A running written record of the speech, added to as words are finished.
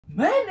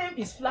My name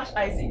is Flash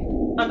Isaac,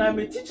 and I'm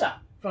a teacher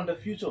from the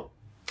future.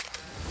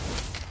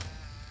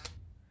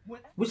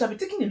 We shall be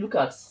taking a look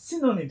at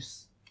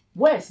synonyms,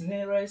 words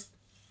nearest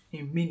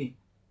in meaning.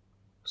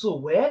 So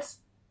words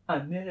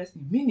are nearest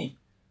in meaning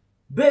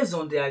based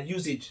on their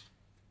usage.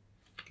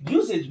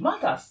 Usage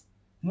matters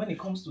when it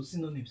comes to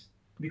synonyms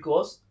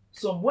because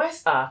some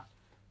words are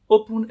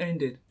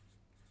open-ended.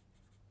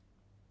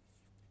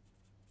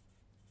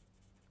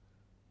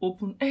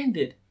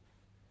 Open-ended.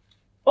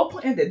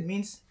 Open-ended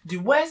means the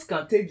words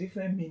can take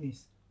different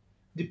meanings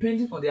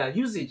depending on their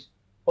usage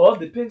or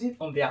depending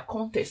on their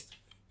context.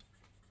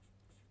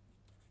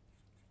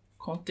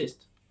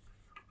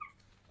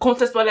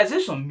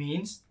 Contextualization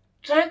means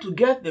trying to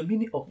get the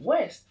meaning of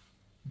words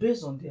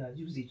based on their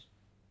usage.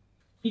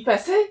 If I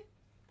say,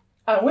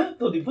 I went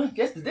to the bank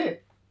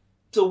yesterday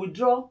to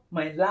withdraw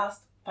my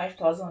last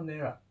 5,000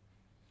 naira.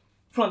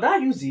 From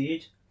that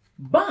usage,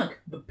 bank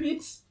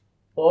depicts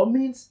or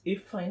means a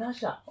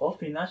financial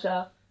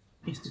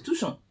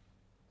institution.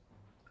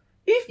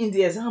 If in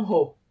the exam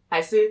hall,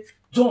 I say,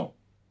 John,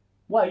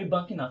 why are you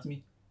banking at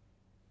me?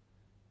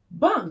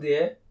 Bank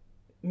there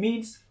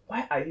means,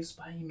 why are you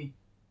spying me?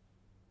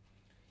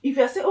 If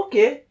I say,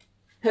 okay,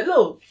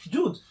 hello,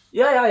 Jude,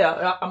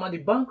 yeah, I'm at the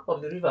bank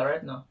of the river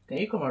right now. Can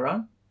you come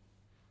around?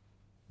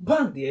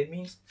 Bank there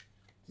means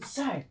the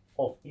side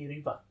of a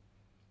river.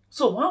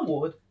 So one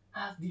word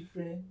has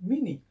different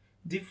meaning,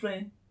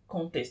 different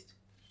context.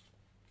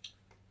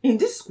 In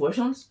these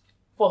questions,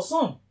 for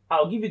some,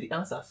 I'll give you the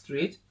answer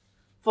straight.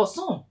 For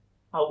some,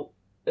 I'll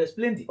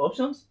explain the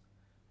options.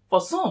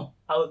 For some,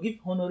 I will give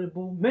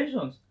honorable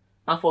mentions.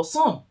 And for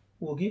some,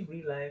 we'll give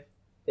real-life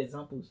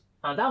examples.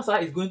 And that's how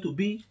it's going to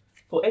be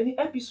for any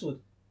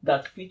episode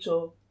that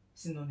feature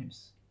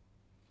synonyms.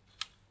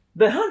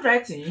 The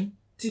handwriting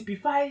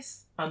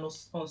typifies an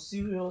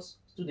unserious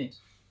student.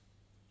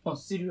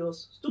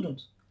 Unserious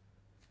student.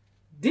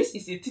 This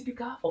is a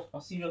typical of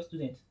unserious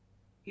student.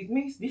 It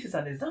means this is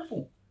an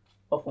example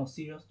of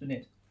unserious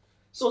student.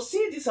 So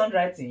see this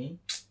handwriting.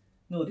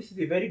 No, this is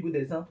a very good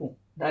example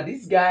that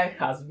this guy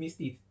has missed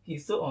it.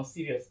 He's so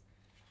unserious.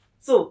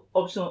 So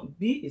option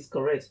B is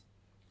correct.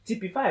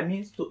 Typify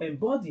means to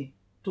embody,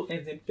 to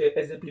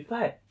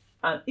exemplify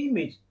an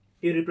image,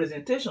 a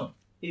representation,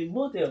 a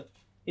model,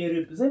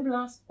 a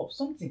resemblance of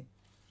something.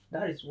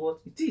 That is what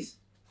it is.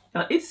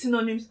 And its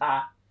synonyms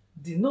are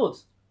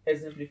denote,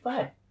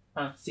 exemplify,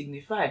 and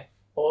signify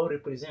or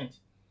represent.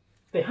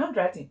 The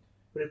handwriting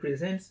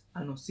represents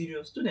an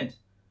unserious student,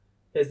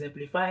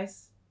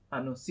 exemplifies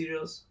an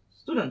unserious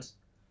student,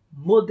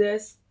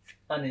 models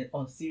an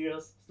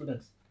unserious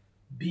student.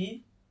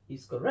 B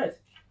is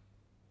correct.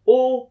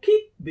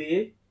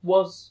 Okigbe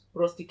was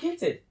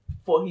rusticated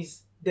for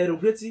his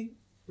derogatory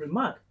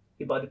remark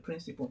about the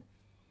principal.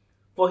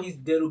 For his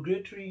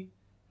derogatory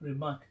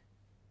remark.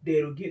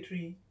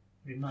 Derogatory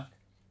remark.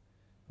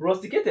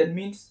 Rusticated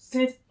means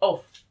sent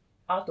off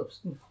out of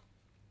school.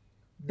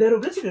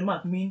 Derogatory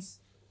remark means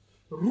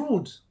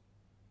rude,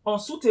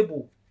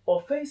 unsuitable,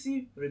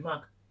 offensive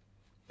remark.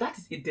 That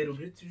is a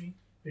derogatory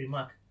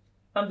remark.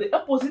 And the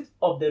opposite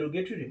of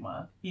derogatory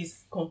remark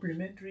is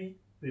complimentary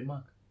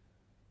remark.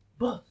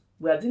 But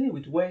we are dealing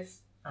with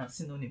words and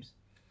synonyms.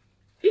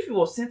 If he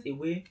was sent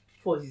away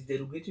for his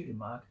derogatory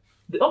remark,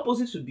 the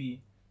opposite should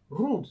be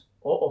rude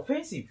or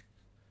offensive.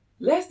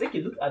 Let's take a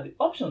look at the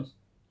options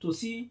to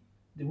see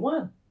the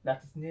one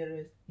that is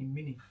nearest in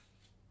meaning.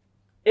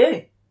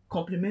 A.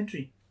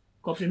 Complimentary.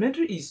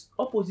 Complimentary is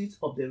opposite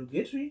of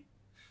derogatory.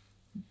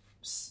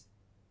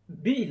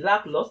 B.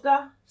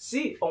 Lackluster.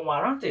 C.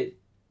 Unwarranted.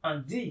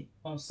 And D.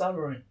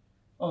 Unsavory.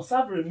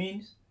 Unsavory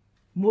means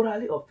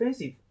morally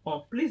offensive,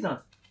 unpleasant,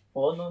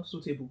 or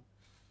non-suitable.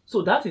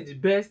 So that is the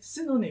best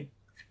synonym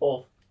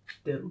of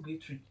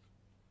derogatory.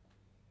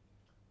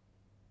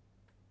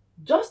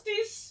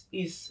 Justice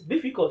is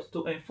difficult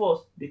to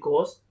enforce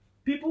because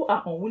people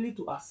are unwilling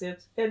to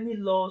accept any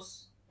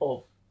loss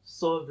of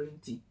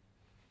sovereignty.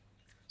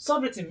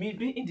 Sovereignty means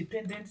being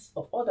independent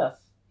of others,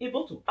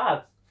 able to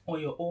act on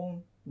your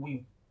own will.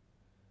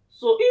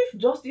 So if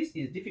justice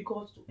is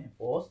difficult to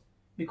enforce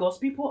because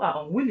people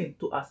are unwilling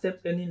to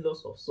accept any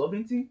loss of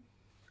sovereignty,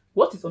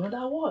 what is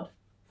another word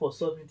for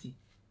sovereignty?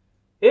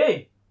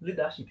 A.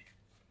 Leadership.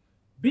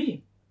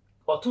 B.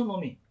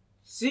 Autonomy.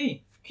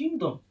 C.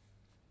 Kingdom.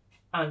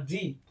 And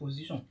D.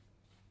 Position.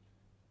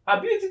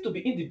 Ability to be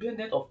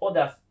independent of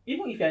others.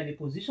 Even if you are in a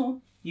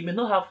position, you may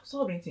not have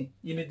sovereignty.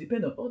 You may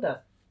depend on others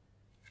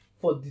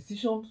for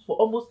decisions for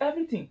almost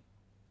everything.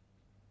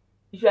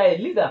 If you are a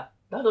leader,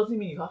 that doesn't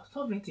mean you have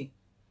sovereignty.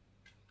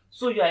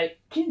 So you are a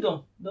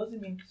kingdom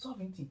doesn't mean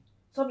sovereignty.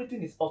 Sovereignty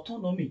is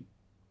autonomy,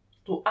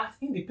 to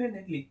act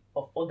independently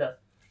of others.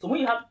 So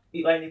when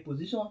you are in a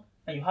position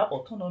and you have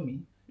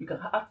autonomy, you can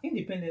act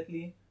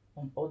independently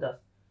on others.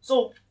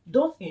 So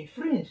don't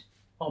infringe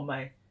on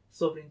my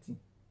sovereignty.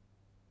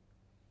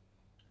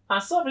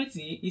 And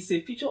sovereignty is a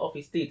feature of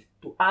a state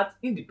to act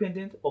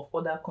independent of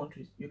other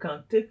countries. You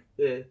can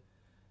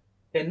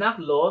enact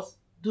laws,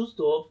 do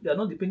stuff. You are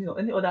not depending on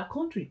any other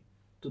country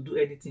to do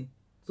anything.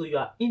 So you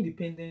are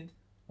independent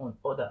on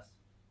others.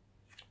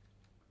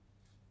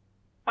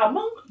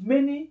 Among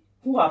many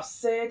who have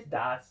said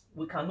that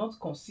we cannot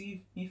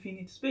conceive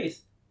infinite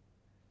space,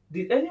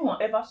 did anyone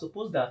ever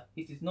suppose that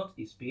it is not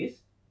a space?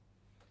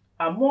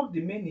 Among the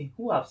many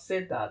who have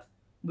said that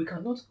we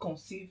cannot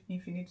conceive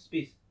infinite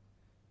space,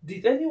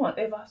 did anyone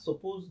ever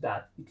suppose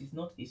that it is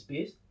not a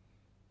space?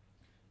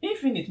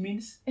 Infinite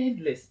means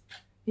endless.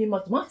 In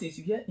mathematics,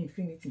 you hear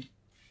infinity,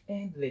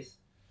 endless.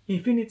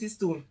 Infinity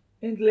stone,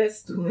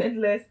 endless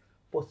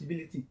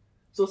possibility.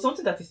 So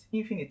something that is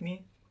infinite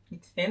means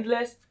it's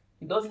endless,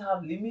 it doesn't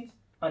have limit,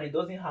 and it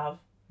doesn't have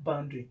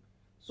boundary.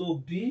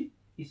 So B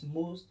is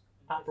most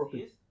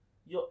appropriate.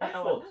 Your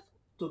effort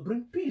to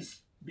bring peace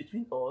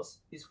between us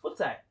is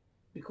futile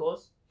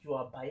because you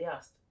are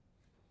biased.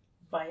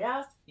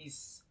 Biased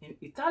is in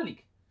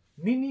italic,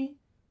 meaning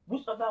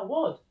which other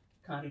word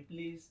can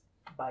replace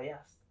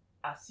biased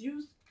as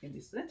used in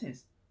the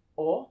sentence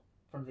or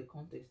from the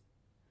context.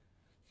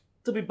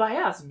 To be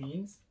biased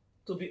means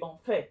to be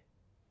unfair.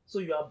 So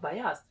you are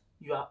biased,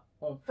 you are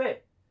unfair.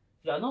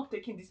 You are not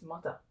taking this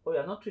matter or you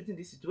are not treating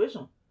this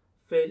situation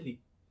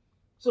fairly.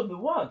 So the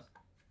word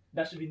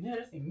that should be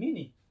nearest in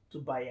meaning to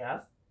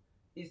bias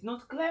is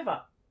not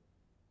clever.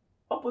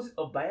 Opposite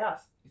of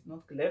bias is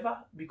not clever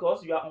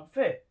because you are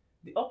unfair.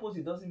 The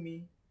opposite doesn't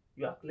mean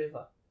you are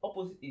clever.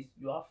 Opposite is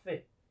you are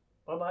fair,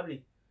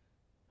 probably.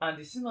 And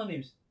the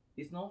synonyms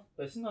is not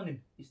a synonym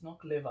is not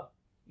clever.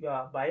 You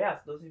are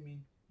biased doesn't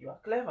mean you are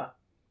clever,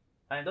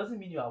 and it doesn't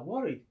mean you are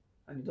worried,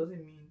 and it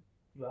doesn't mean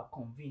you are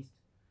convinced.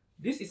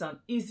 This is an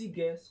easy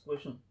guess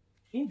question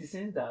in the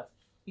sense that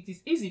it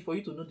is easy for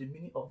you to know the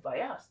meaning of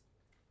bias,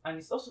 and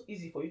it's also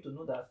easy for you to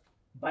know that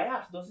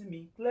bias doesn't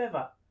mean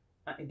clever,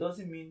 and it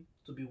doesn't mean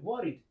to be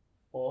worried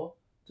or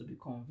to be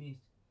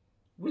convinced,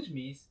 which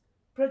means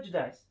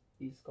prejudice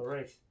is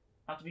correct.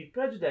 And to be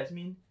prejudiced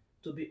means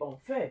to be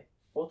unfair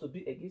or to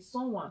be against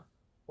someone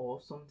or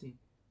something,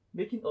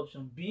 making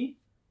option B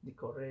the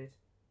correct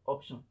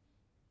option.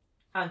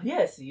 And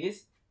here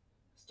says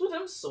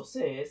students'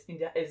 success in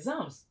their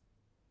exams.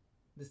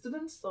 The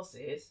students'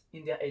 success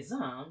in their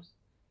exams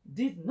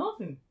did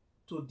nothing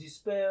to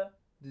dispel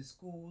the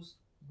school's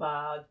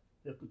bad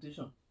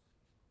reputation.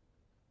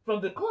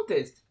 From the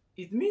context,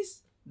 it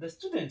means the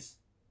students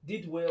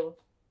did well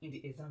in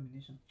the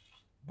examination,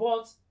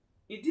 but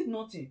it did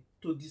nothing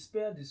to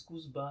dispel the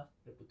school's bad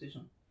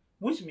reputation,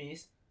 which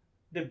means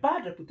the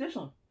bad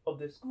reputation of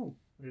the school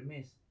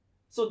remains.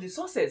 So the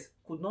success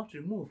could not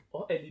remove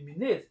or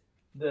eliminate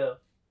the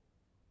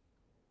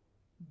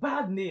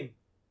bad name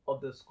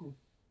of the school.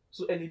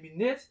 So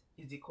eliminate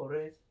is the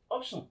correct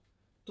option.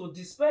 To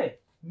dispel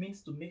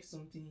means to make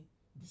something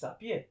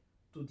disappear,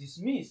 to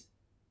dismiss,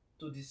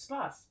 to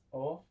disperse,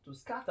 or to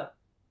scatter,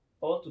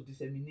 or to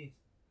disseminate.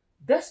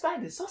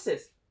 Despite the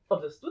success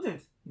of the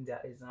students in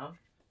their exam,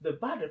 the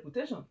bad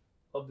reputation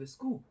of the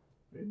school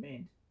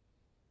remained.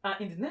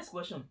 And in the next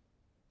question,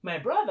 my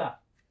brother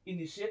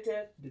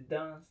initiated the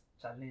dance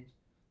challenge.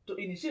 To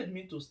initiate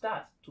means to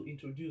start, to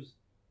introduce.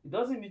 It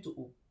doesn't mean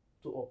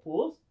to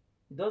oppose,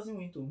 it doesn't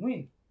mean to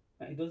win,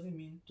 and it doesn't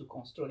mean to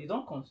construct. You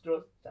don't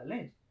construct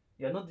challenge.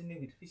 You are not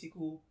dealing with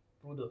physical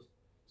products.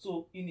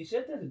 So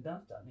initiated the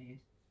dance challenge,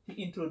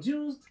 he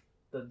introduced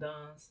the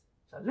dance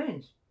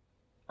challenge.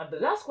 And the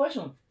last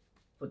question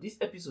for this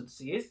episode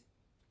says,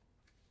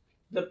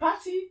 the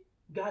party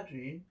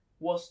gathering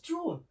was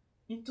thrown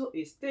into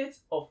a state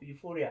of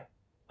euphoria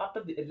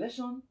after the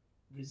election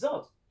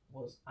result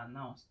was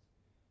announced.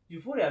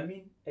 Euphoria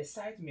means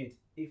excitement,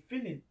 a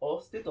feeling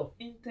or state of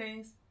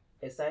intense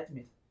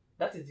excitement.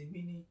 That is the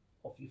meaning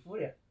of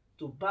euphoria.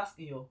 To bask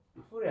in your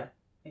euphoria,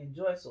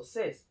 enjoy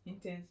success,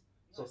 intense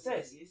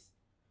success.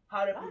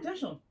 Her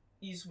reputation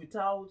is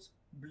without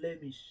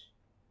blemish.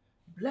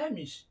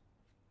 Blemish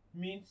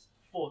means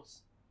fault.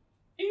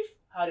 If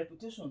her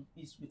reputation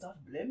is without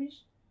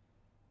blemish,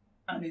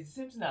 and it's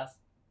the same thing as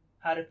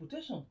her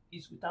reputation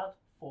is without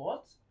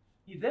fault,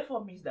 it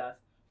therefore means that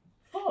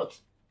fault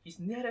is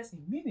nearest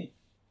in meaning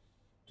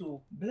to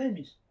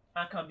blemish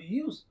and can be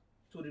used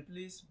to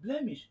replace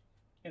blemish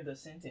in the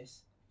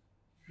sentence.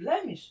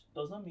 Blemish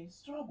does not mean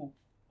struggle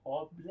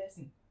or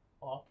blessing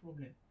or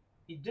problem.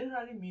 It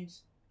generally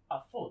means a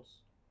fault.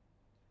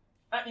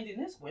 And in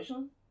the next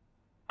question,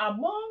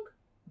 among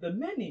the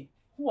many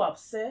who have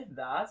said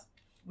that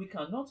we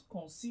cannot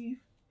conceive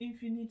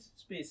infinite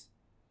space,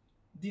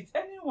 did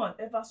anyone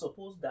ever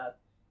suppose that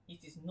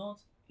it is not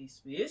a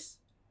space?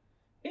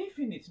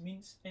 Infinite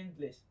means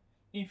endless.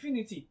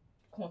 Infinity,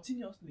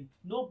 continuously,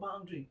 no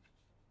boundary.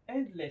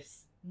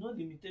 Endless, no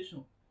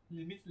limitation,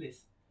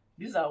 limitless.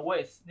 These are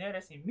words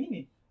nearest in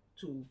meaning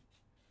to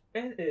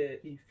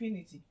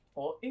infinity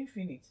or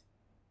infinite.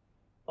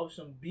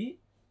 Option B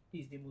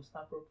is the most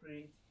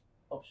appropriate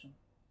option.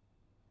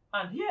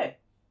 And here,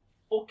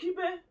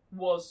 Okibe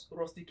was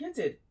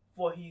rusticated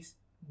for his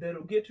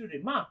derogatory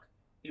remark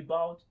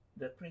about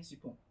the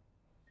principle.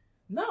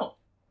 Now,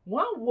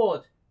 one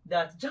word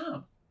that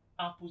JAMB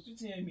and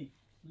Post-UTME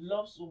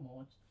love so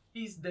much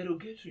is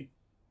derogatory.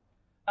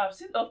 I've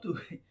seen up to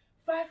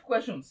 5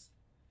 questions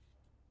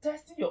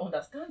testing your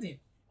understanding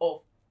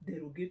of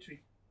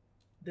derogatory.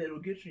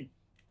 Derogatory.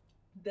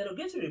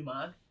 Derogatory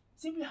remark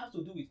simply has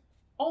to do with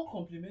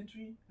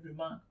uncomplimentary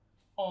remark,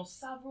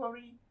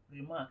 unsavory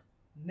remark,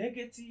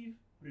 negative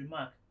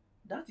remark.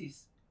 That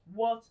is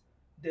what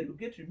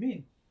derogatory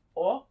mean,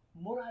 or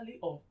morally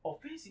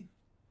offensive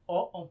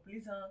or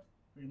unpleasant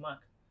remark.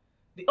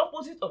 The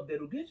opposite of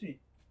derogatory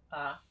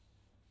are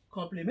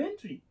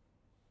complimentary.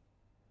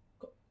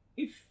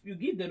 If you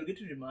give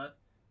derogatory remark,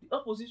 the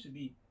opposite should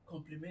be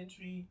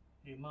complimentary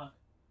remark.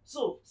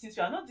 So, since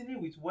we are not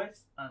dealing with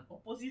words and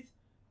opposite,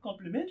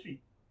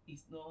 complimentary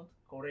is not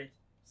correct.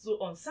 So,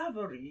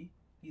 unsavory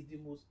is the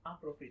most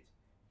appropriate.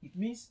 It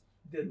means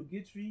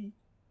derogatory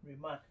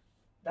remark.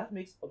 That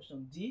makes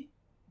option D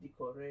the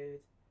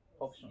correct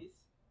option.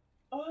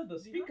 All the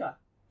speaker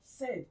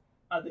said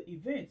at the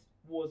event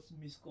was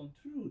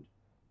misconstrued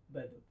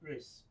by the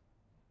press.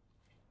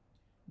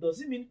 Does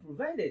it mean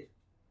provided,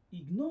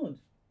 ignored,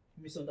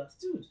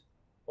 misunderstood,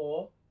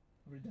 or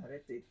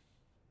redirected?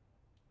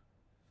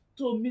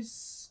 To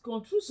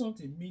misconstrue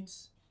something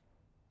means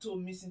to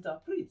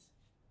misinterpret,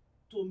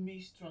 to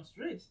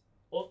mistranslate,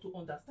 or to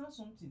understand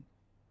something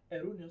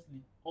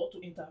erroneously, or to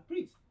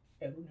interpret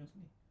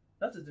erroneously.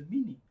 That is the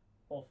meaning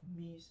of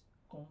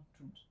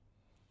misconstrued.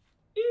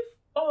 If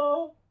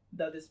all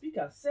that the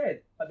speaker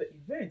said at the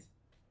event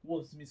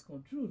was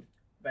misconstrued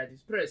by the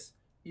press,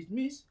 it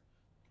means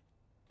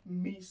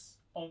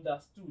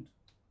misunderstood.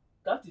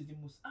 That is the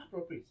most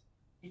appropriate.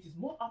 It is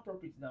more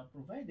appropriate than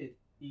provided,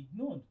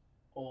 ignored,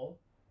 or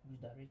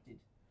redirected.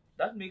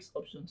 That makes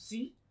option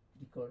C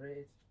the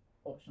correct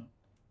option.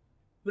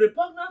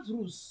 Repugnant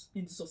rules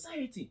in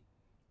society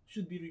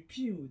should be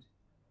repealed.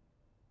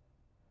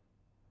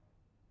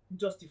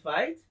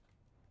 Justified,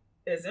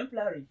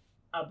 exemplary,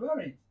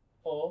 abhorrent,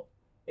 or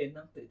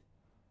enacted.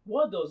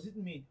 What does it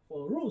mean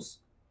for rules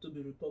to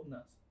be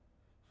repugnant?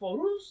 For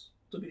rules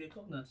to be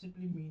repugnant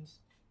simply means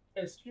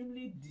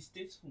extremely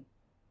distasteful,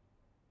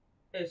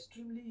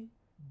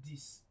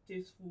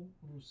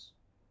 rules,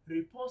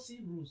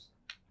 repulsive rules,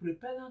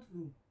 repellent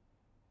rules,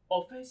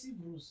 offensive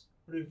rules,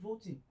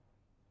 revolting,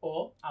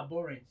 or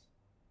abhorrent.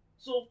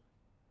 So,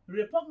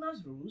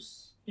 repugnant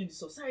rules in the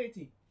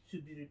society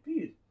should be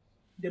repealed.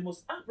 The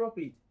most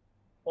appropriate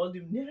or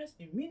the nearest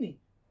in meaning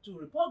to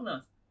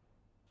repugnant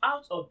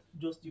out of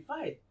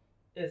justified,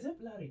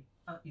 exemplary,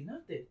 and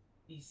enacted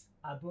is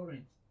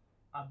abhorrent.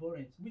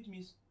 Abhorrent, which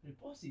means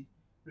repulsive,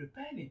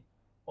 repelling,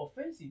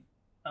 offensive,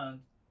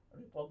 and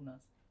repugnant,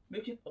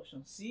 making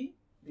option C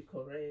the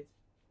correct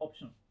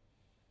option.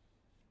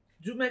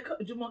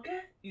 Jumoke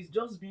is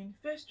just being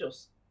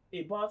facetious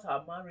about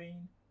her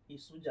marrying a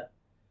soldier.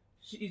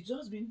 She is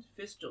just being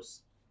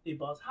facetious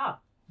about her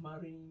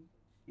marrying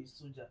a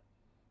soldier.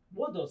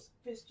 What does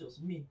facetious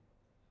mean?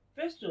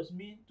 Facetious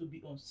means to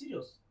be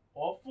unserious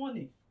or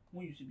funny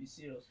when you should be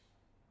serious.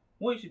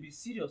 When you should be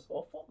serious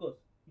or focused,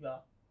 you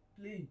are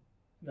playing,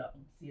 you are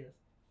unserious.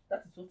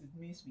 That is what it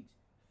means with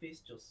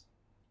facetious.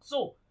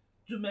 So,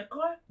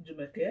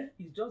 Jumoke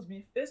is just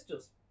being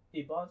facetious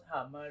about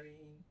her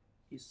marrying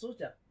a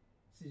soldier.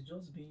 She's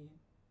just being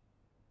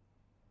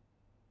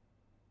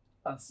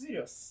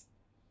unserious.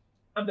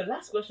 And the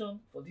last question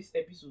for this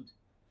episode: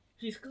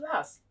 his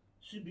class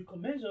should be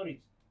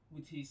commensurate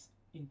with his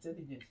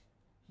intelligence.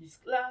 His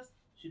class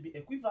should be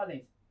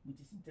equivalent with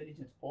his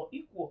intelligence, or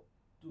equal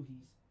to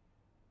his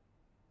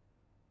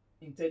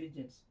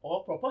intelligence,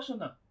 or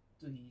proportional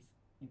to his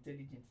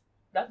intelligence.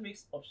 That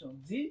makes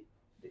option D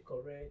the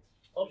correct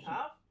option.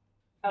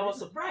 I was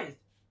surprised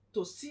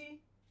to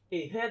see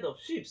a herd of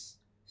sheep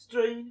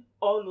straying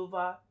all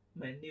over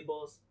my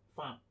neighbor's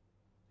farm.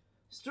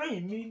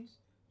 Straying means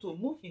to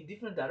move in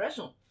different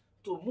direction,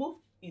 to move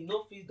in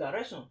no fixed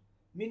direction,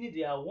 meaning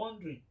they are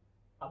wandering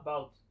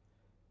about.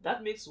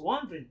 That makes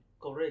wandering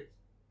correct.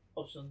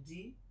 Option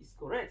D is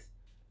correct.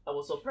 I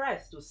was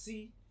surprised to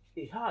see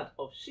a herd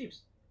of sheep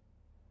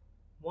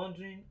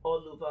wandering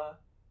all over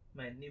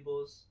my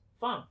neighbor's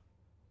farm.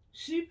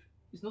 Sheep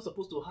is not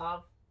supposed to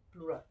have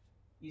plural,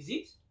 is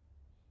it?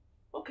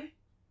 Okay.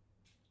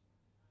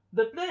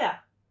 The player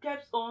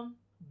kept on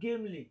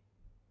gamely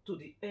to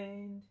the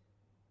end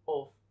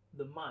of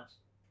the match.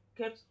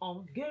 Kept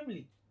on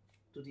gamely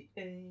to the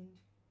end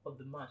of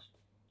the match.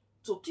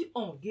 To keep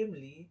on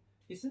gamely,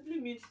 it simply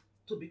means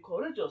to be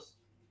courageous,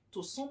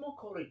 to summon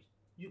courage.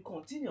 You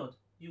continued,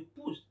 you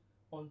pushed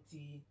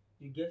until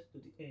you get to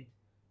the end.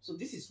 So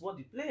this is what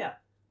the player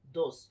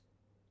does.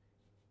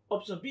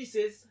 Option B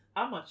says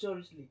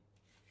amateurishly.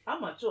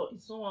 Amateur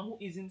is someone who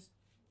isn't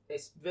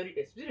very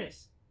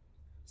experienced.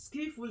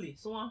 Skillfully,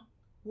 someone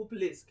who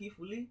plays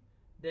skillfully,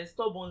 then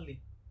stubbornly.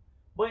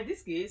 But in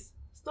this case,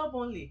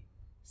 stubbornly,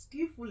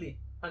 skillfully,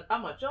 and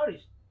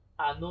amateurish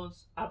are not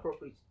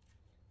appropriate,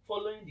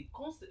 following the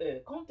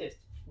context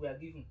we are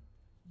given.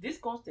 This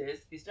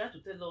context is trying to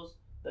tell us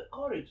the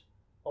courage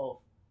of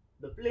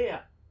the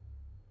player.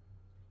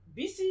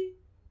 BC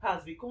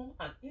has become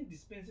an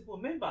indispensable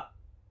member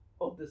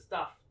of the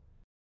staff.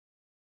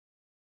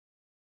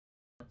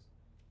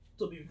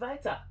 To be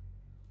vital,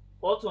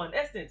 or to an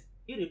extent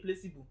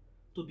irreplaceable,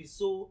 to be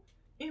so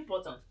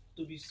important,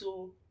 to be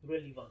so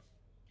relevant.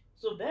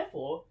 So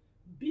therefore,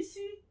 BC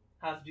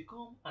has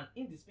become an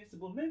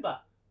indispensable member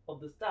of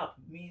the staff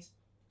means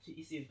she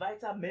is a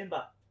vital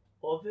member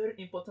or very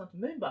important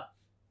member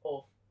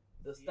of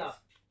the staff.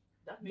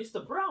 That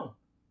Mr. Brown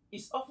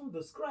is often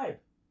described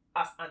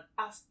as an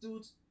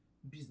astute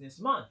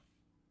businessman.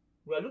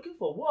 We are looking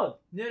for word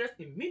nearest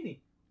in meaning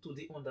to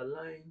the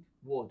underlying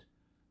word.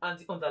 And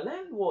the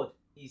underlying word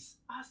is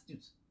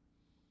astute.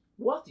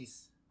 What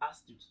is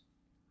astute?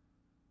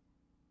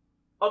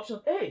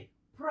 Option A,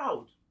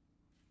 proud.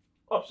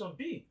 Option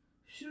B,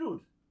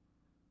 shrewd.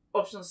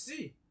 Option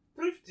C,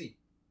 thrifty.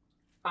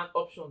 And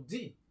option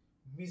D,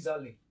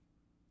 miserly.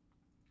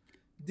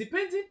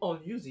 Depending on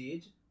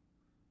usage,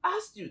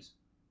 astute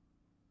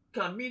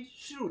can mean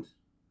shrewd.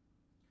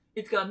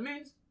 It can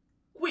mean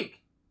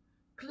quick,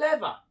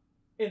 clever,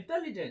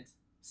 intelligent,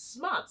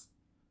 smart,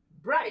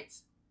 bright,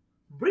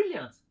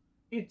 brilliant,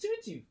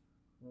 intuitive,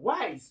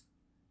 wise,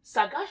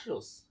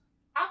 sagacious,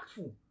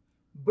 artful,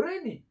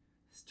 brainy,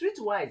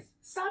 streetwise,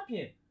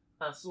 sapient,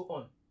 and so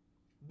on.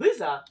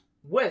 These are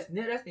words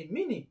nearest in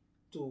meaning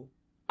to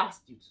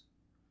astute.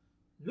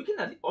 Looking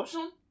at the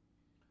option,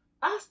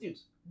 astute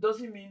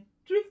doesn't mean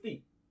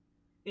thrifty.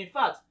 In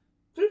fact,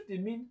 thrifty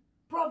means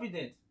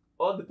provident,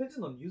 or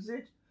depending on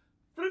usage,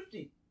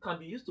 thrifty can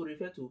be used to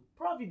refer to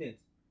provident,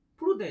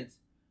 prudent,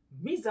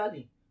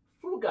 miserly,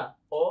 frugal,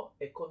 or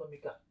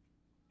economical.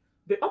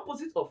 The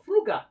opposite of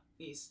frugal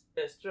is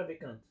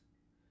extravagant.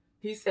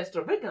 His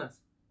extravagance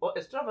or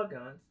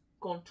extravagant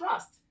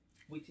contrasts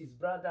with his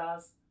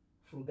brother's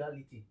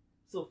frugality.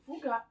 So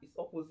frugal is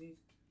opposite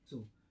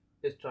to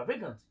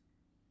extravagant.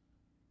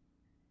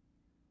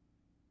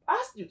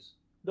 Astute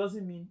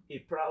doesn't mean a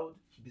proud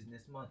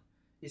businessman.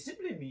 It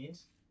simply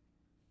means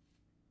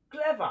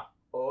clever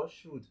or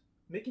shrewd,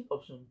 making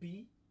option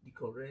B the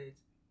correct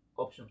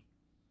option.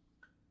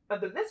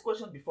 And the next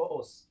question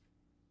before us.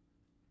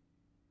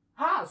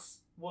 Hers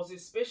was a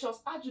spacious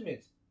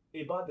argument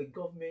about the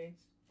government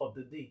of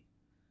the day.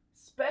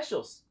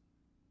 Spacious.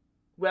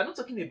 We are not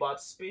talking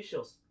about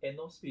spacious,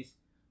 enough space.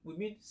 We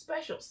mean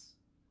spacious.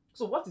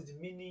 So what is the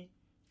meaning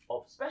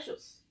of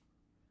spacious?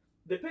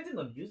 Depending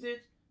on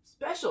usage,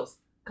 spacious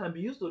can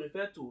be used to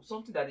refer to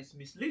something that is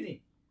misleading,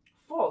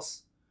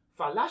 false,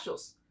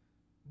 fallacious,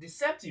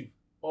 deceptive,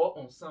 or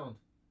unsound.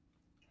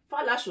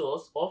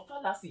 Fallacious or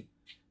fallacy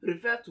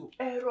refer to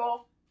error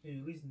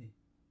in reasoning,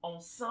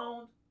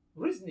 unsound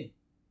reasoning.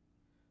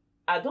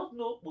 I don't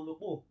know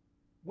Bologbo,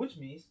 which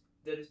means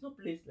there is no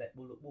place like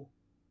Bologbo.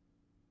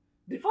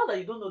 The fact that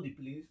you don't know the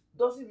place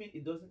doesn't mean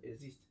it doesn't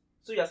exist.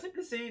 So you are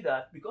simply saying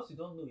that because you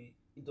don't know it,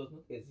 it does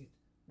not exist.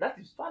 That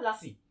is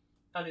fallacy,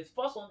 and it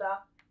falls under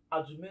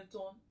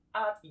argumentum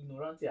ad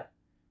ignorantia,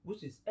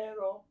 which is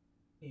error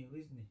in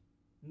reasoning.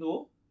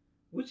 No,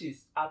 which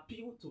is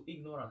appeal to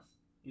ignorance.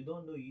 You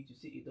don't know it, you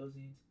say it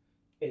doesn't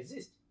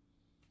exist.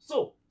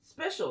 So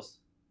spacious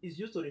is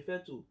used to refer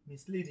to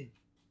misleading.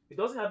 It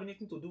doesn't have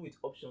anything to do with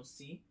option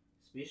C,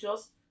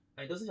 spacious,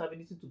 and it doesn't have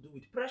anything to do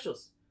with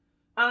precious.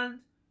 And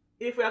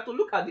if we are to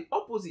look at the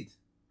opposite,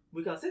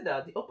 we can say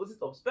that the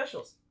opposite of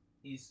spacious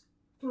is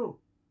true,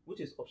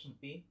 which is option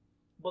A.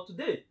 But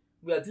today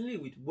we are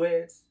dealing with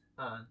words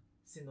and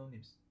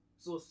synonyms.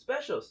 So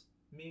spacious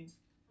means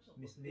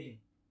misleading.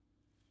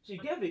 She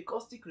gave a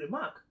caustic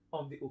remark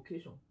on the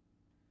occasion.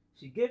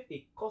 She gave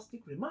a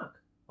caustic remark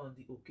on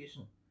the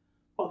occasion.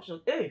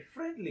 Option A,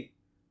 friendly.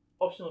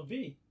 Option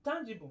B,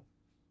 tangible.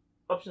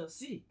 Option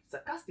C,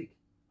 sarcastic.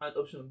 And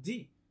option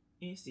D,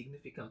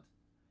 insignificant.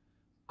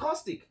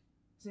 Caustic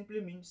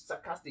simply means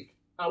sarcastic.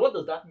 And what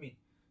does that mean?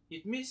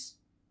 It means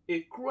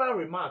a cruel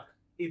remark,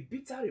 a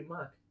bitter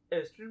remark,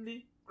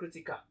 extremely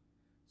critical.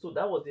 So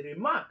that was the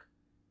remark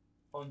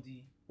on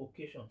the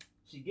occasion.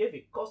 She gave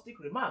a caustic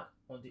remark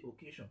on the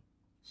occasion.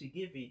 She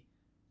gave a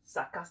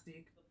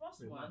sarcastic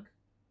remark.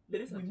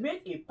 We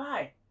made a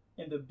pie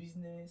in the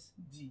business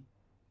D.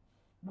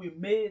 We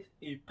made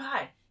a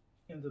pie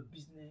in the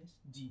business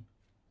D.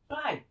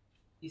 Pie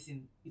is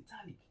in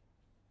italic.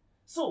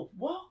 So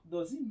what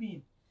does it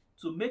mean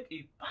to make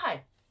a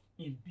pie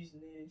in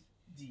business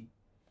D?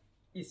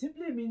 It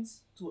simply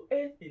means to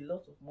earn a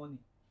lot of money.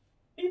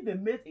 If they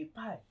made a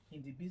pie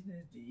in the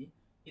business D,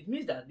 it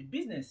means that the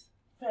business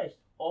fetched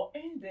or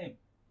earned them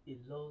a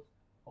lot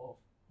of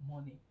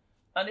money.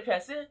 And if I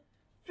say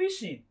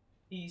fishing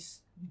is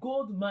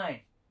gold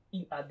mine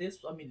in Ade's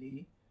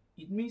family,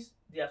 it means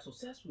they are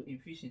successful in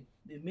fishing.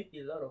 They make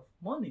a lot of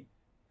money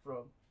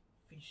from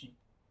fishing.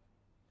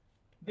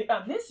 The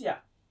amnesia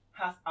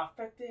has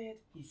affected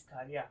his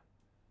career.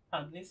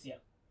 Amnesia.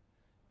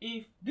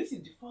 If this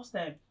is the first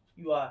time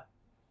you are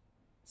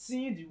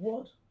seeing the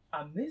word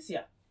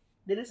amnesia,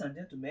 ladies and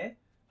gentlemen,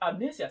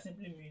 amnesia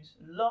simply means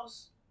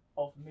loss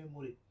of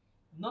memory,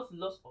 not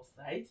loss of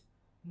sight,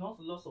 not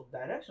loss of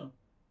direction,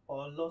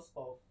 or loss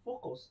of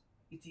focus.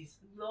 It is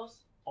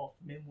loss of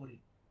memory.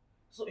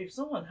 So if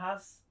someone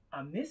has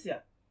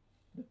amnesia,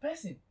 the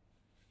person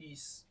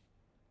is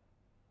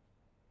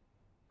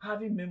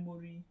having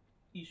memory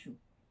issue.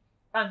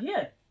 And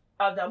here,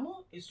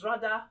 Adamu is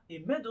rather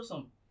a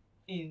meddlesome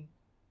in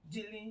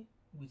dealing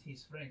with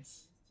his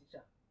friends.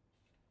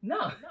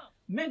 Now,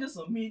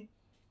 meddlesome means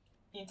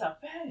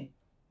interfering,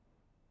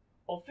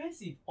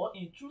 offensive or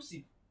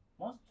intrusive,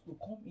 wants to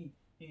come in,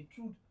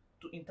 intrude,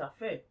 to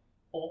interfere,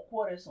 or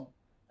quarrelsome.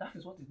 That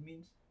is what it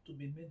means to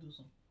be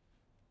meddlesome.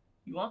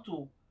 You want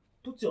to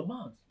put your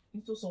mouth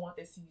into someone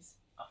else's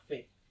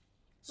affair.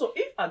 So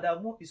if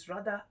Adamu is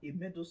rather a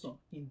meddlesome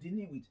in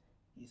dealing with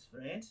his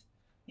friends,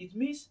 it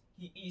means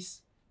he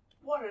is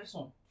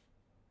quarrelsome,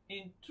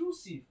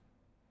 intrusive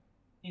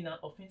in an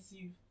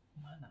offensive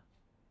manner.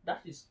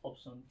 That is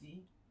option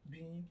D,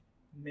 being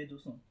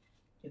meddlesome.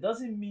 It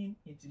doesn't mean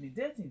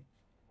intimidating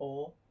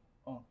or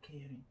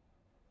uncaring.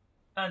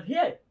 And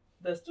here,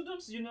 the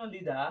students' union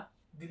leader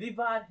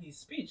delivered his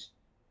speech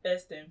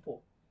extempore.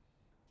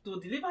 To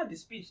deliver the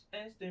speech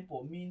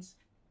extempore means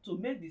to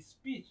make the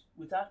speech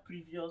without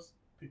previous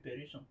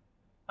preparation.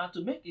 And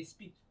to make a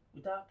speech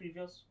without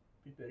previous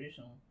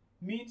preparation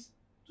means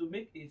to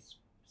make a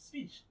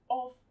speech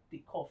off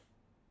the cuff.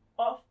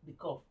 Off the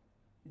cuff.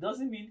 It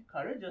doesn't mean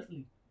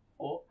courageously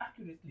or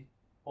accurately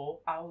or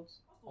out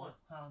of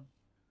hand.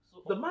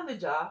 So the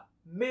manager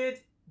made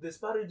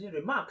disparaging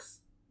remarks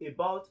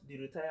about the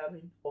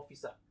retiring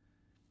officer.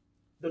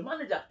 The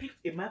manager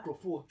picked a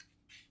microphone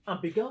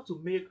and began to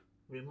make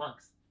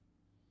remarks.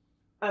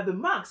 And the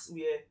remarks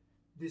were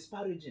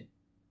disparaging.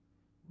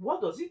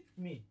 What does it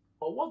mean?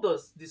 Or what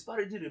does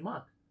disparaging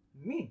remark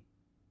mean?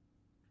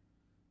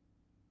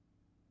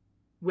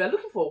 We are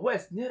looking for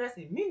words nearest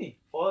in meaning,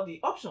 or the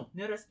option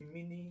nearest in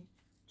meaning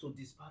to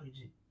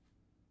disparaging.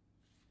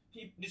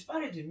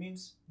 Disparaging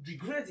means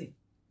degrading,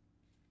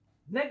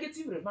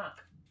 negative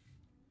remark,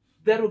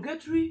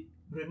 derogatory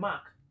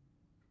remark,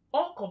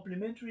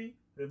 uncomplimentary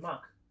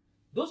remark.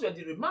 Those were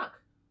the remarks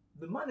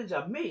the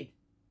manager made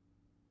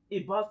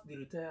about the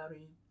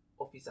retiring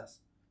officers.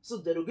 So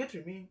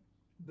derogatory means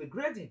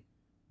degrading,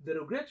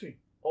 derogatory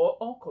or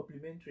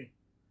uncomplimentary.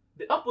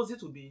 The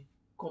opposite would be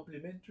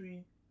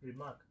complimentary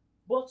remark.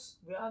 But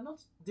we are not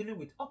dealing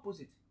with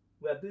opposite.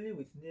 We are dealing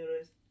with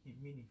nearest in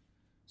meaning.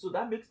 So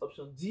that makes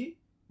option D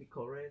the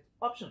correct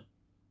option.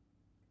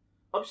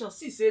 Option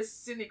C says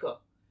cynical.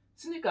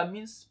 Cynical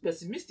means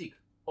pessimistic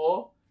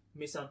or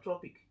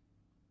misanthropic.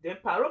 Then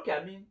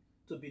parochial means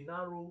to be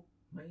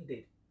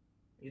narrow-minded.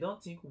 You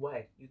don't think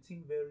wide, you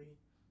think very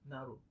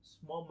narrow,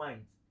 small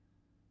mind.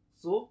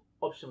 So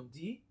option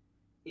D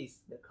is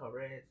the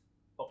correct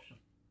option.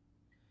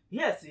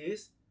 Here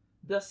says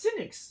the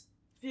cynics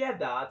fear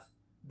that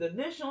the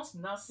nation's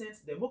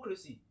nascent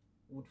democracy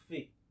would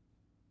fail.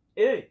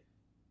 A.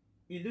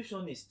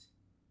 Illusionist,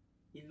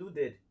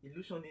 illuded,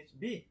 illusionist.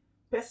 B.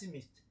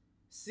 Pessimist.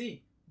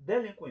 C.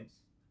 Delinquent.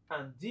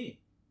 And D.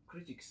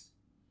 Critics.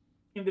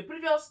 In the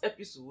previous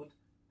episode,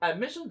 I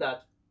mentioned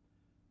that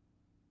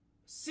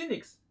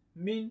cynics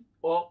mean,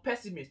 or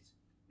pessimists,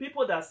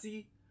 people that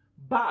see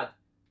bad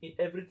in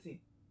everything.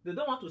 They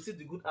don't want to see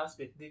the good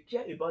aspect. They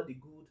care about the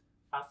good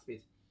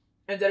aspect.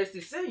 And there is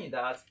a saying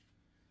that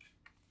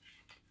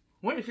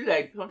when you feel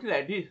like something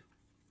like this,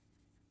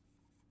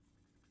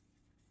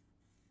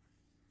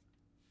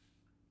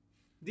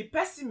 the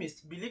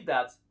pessimist believe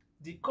that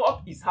the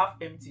cup is half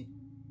empty,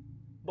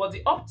 but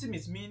the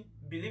optimist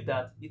believe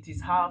that it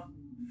is half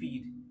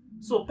filled.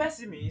 So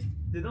pessimists,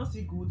 they don't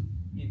see good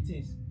in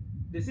things.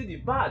 They see the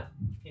bad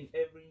in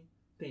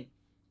everything.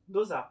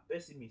 Those are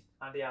pessimists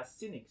and they are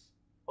cynics.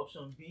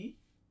 Option B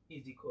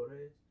is the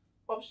correct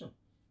option.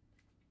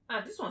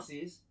 And this one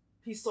says,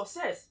 his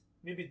success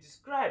may be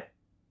described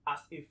as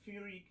a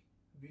Pyrrhic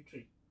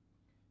victory.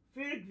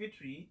 Pyrrhic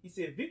victory is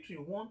a victory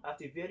won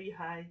at a very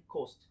high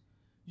cost.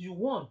 You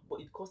won,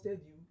 but it costed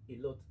you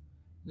a lot.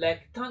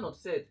 Like Thanos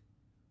said,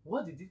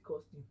 what did it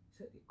cost him? He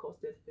said it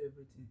costed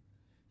everything.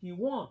 He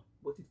won,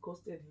 but it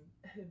costed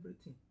him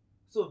everything.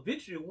 So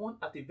victory won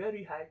at a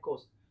very high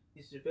cost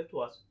is referred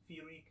to as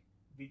Pyrrhic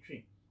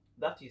victory.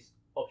 That is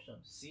option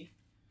C.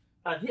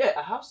 And here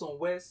I have some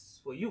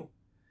words for you.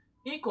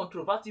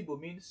 Incontrovertible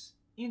means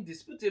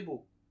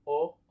indisputable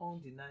or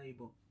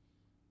undeniable.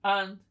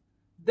 And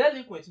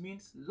delinquent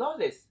means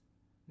lawless,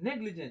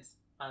 negligent,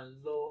 and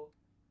law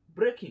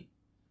breaking.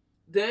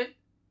 Then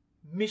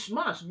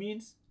mishmash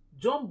means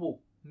jumble,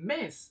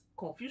 mess,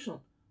 confusion,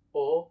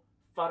 or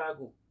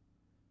farrago.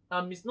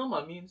 And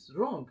misnomer means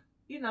wrong,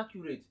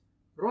 inaccurate,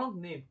 wrong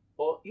name,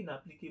 or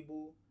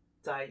inapplicable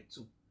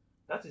title.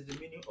 That is the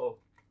meaning of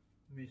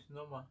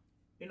misnomer,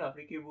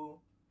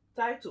 inapplicable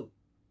title.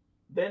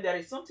 Then there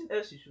is something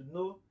else you should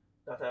know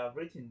that I have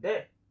written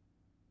there.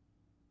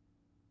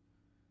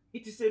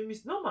 It is a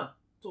misnomer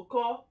to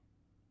call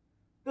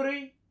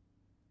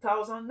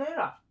 3,000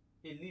 naira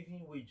a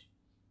living wage.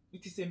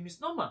 It is a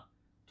misnomer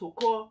to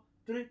call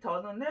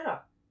 3,000 naira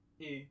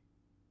a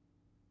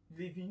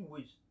living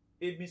wage.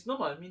 A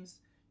misnomer means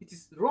it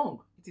is wrong,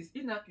 it is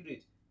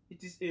inaccurate,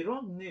 it is a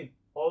wrong name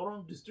or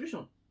wrong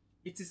description.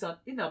 It is an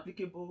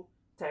inapplicable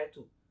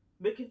title,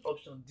 making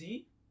option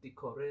D the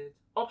correct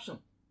option.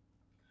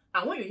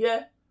 And when you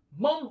hear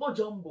mumbo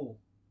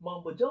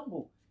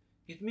jumbo,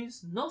 it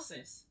means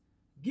nonsense,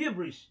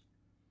 gibberish,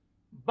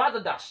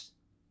 badadash,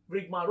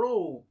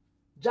 rigmarole,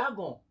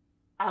 jargon,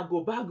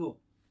 agobago.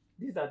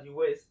 These are the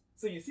words.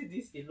 So you see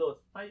this a lot,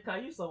 and you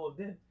can use some of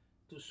them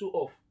to show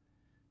off.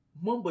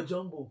 mumbo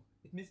jumbo,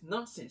 it means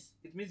nonsense,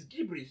 it means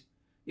gibberish,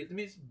 it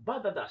means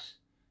badadash,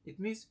 it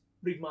means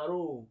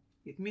rigmarole,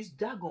 it means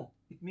jargon,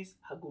 it means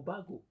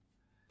agobago.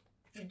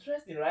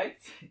 Interesting, right?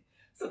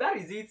 So that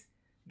is it.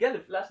 Get the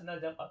Flash Now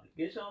Jam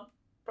application,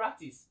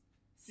 practice.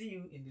 See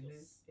you in the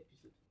next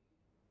episode.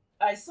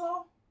 I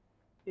saw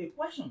a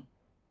question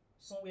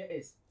somewhere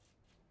else.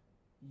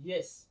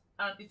 Yes,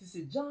 and it is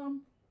a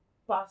jam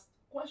past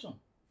question.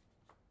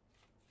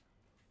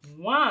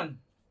 One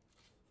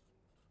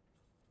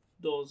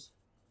does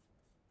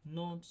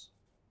not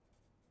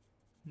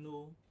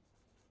know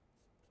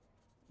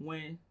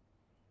when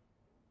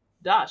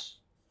dash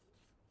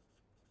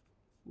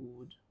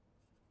would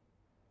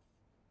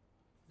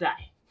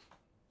die.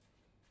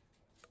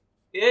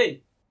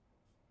 A.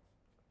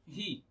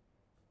 He.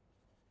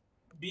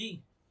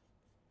 B.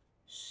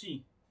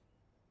 She.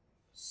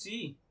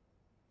 C.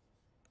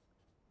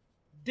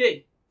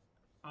 They.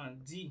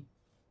 And D.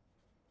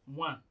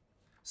 One.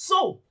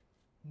 So,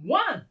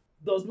 one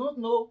does not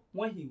know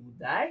when he will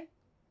die.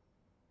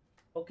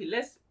 Okay,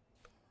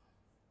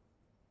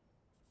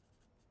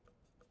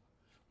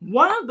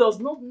 one does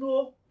not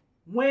know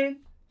when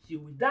she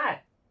will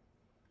die.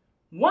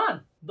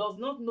 One does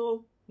not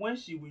know when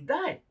she will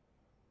die.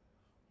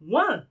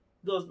 One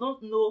does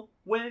not know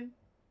when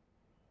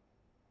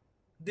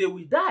they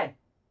will die.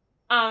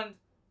 And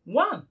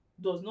one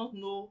does not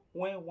know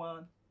when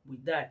one will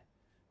die.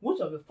 Which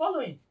of the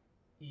following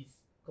is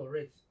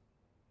correct?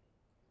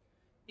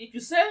 If you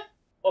say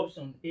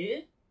option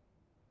A,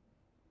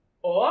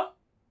 or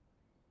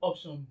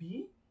option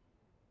B,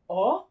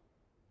 or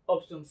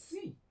option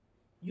C,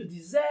 you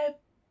deserve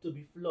to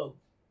be flogged.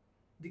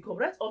 The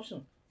correct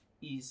option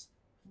is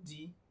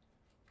D.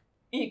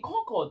 In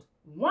Concord,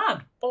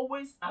 one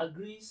always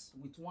agrees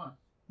with one.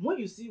 When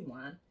you see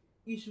one,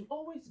 it should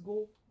always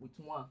go with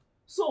one.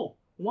 So,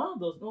 one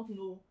does not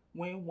know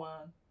when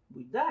one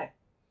will die.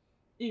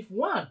 If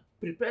one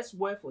prepares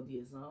well for the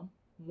exam,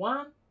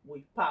 one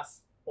will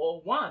pass,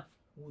 or one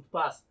would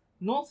pass.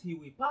 Not he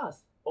will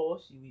pass or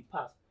she will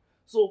pass.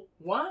 So,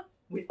 one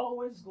will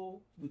always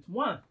go with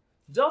one.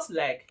 Just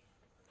like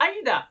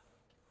either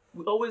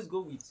we always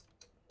go with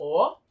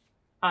or,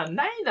 and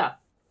neither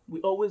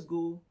we always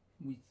go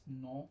with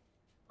no.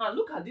 And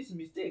look at this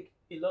mistake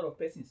a lot of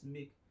persons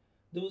make.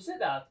 They will say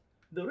that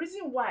the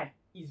reason why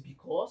is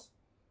because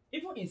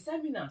even in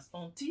seminars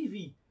on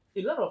TV,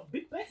 a lot of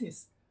big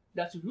persons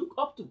that you look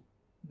up to,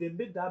 they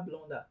make that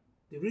blunder.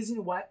 The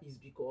reason why is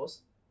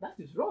because that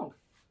is wrong.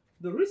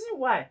 The reason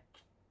why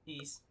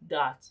is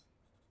that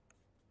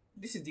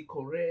this is the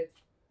correct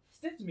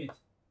statement.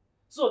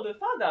 So the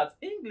fact that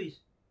English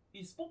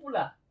is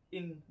popular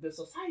in the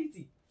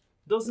society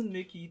doesn't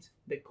make it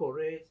the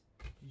correct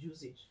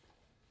usage.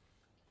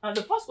 And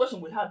the first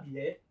question we have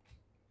here,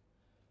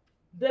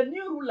 the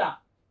new ruler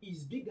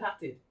is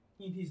big-hearted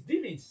in his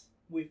dealings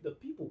with the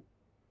people.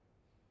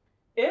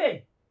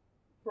 A.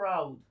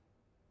 Proud.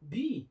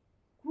 B.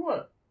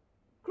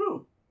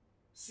 Cruel.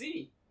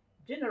 C.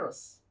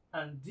 Generous.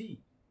 And D.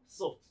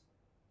 Soft.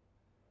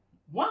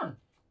 1.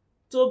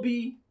 To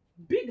be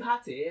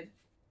big-hearted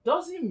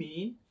doesn't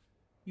mean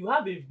you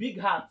have a big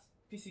heart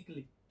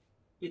physically.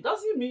 It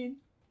doesn't mean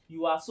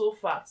you are so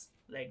fat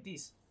like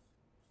this.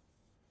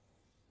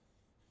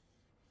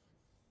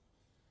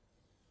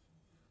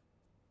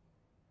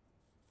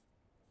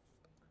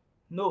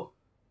 No,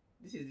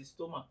 this is the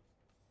stomach.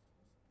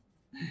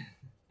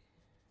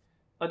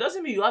 It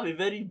doesn't mean you have a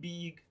very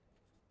big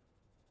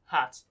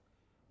heart.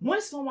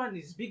 When someone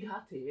is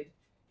big-hearted,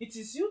 it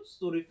is used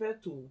to refer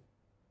to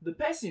the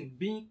person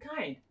being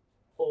kind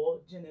or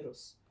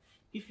generous.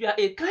 If you are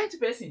a kind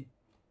person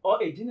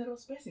or a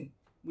generous person,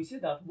 we say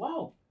that,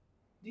 wow,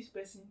 this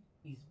person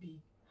is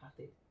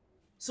big-hearted.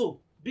 So,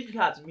 big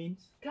heart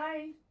means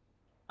kind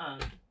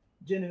and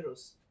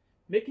generous,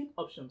 making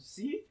option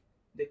C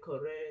the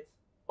correct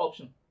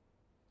option.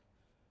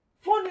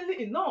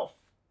 Funnily enough,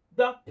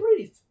 the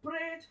priest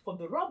prayed for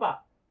the robber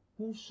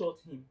who shot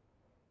him.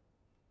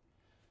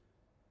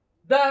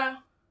 The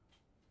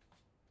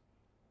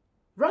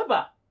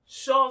robber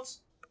shot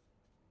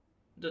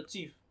the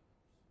thief,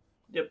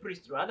 the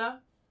priest rather,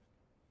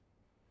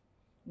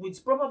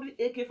 with probably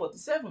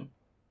AK-47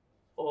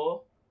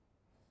 or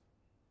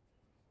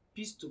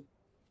pistol.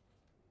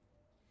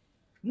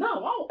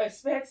 Now, I would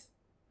expect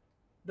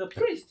the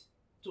priest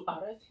to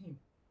arrest him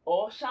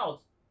or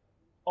shout,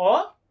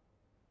 or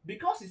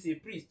because he's a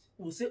priest,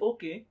 we'll say,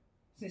 okay,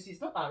 since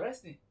he's not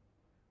arresting,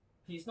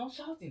 he's not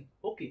shouting,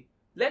 okay,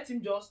 let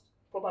him just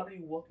probably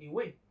walk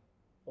away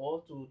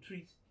or to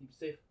treat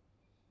himself.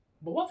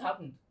 But what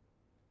happened?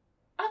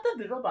 After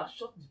the robber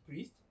shot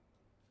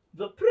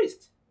the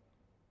priest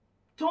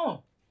turned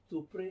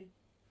to pray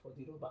for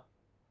the robber.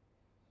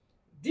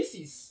 This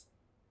is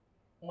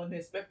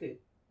unexpected.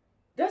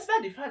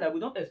 Despite the fact that we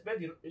don't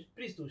expect the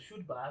priest to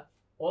shoot back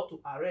or to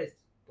arrest,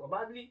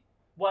 probably,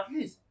 but at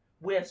least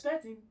we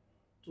expect him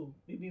to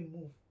maybe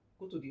move,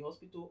 go to the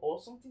hospital or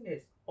something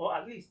else, or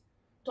at least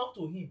talk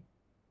to him.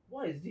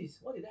 What is this?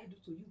 What did I do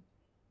to you?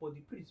 But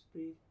the priest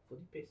prayed for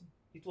the person.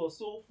 It was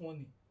so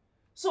funny.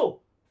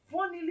 So,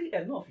 Funnily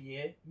enough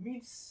here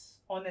means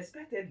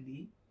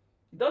unexpectedly.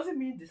 It doesn't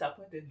mean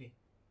disappointedly.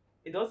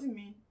 It doesn't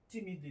mean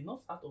timidly,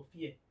 not out of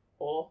fear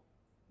or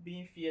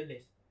being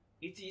fearless.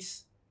 It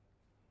is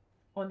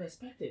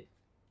unexpected.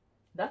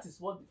 That is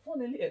what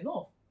funnily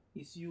enough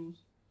is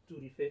used to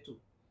refer to.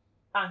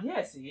 And here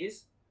it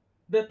says,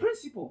 the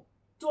principal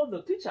told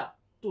the teacher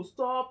to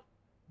stop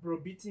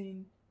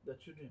browbeating the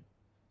children.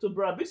 To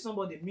browbeat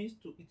somebody means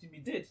to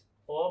intimidate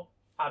or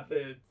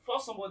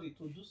force somebody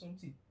to do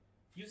something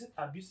using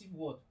abusive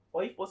word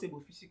or if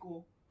possible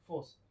physical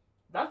force.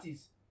 That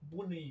is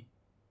bullying.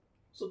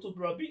 So to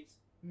browbeat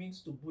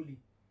means to bully,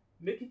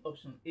 making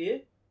option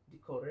A the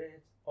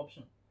correct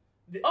option.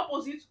 The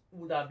opposite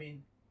would have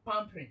been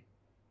pampering.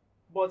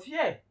 But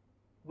here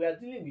we are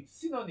dealing with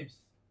synonyms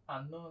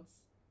and not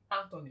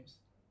antonyms.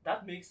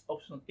 That makes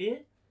option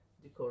A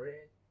the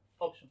correct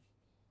option.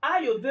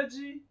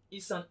 Ayodeji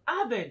is an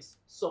ardent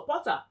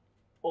supporter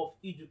of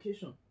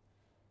education.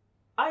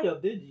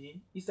 Ayodeji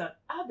is an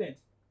ardent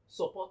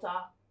supporter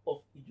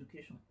of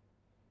education.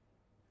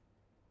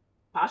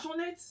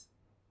 Passionate,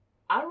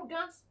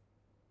 arrogant,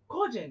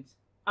 cogent,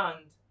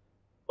 and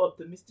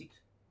optimistic.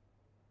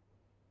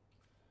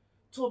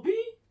 To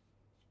be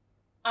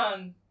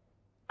an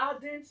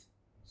ardent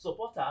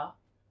supporter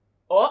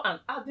or an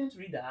ardent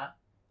reader,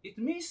 it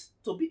means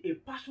to be a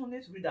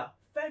passionate reader,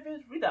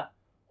 fervent reader,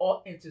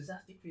 or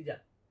enthusiastic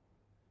reader.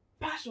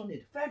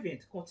 Passionate,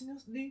 fervent,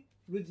 continuously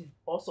reading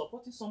or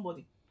supporting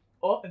somebody,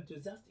 or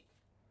enthusiastic.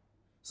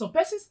 Some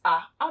persons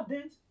are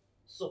ardent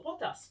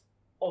supporters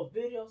of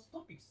various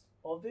topics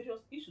or various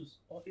issues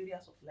or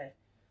areas of life.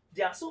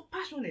 They are so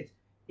passionate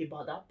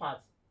about that part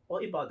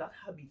or about that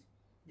habit.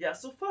 They are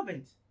so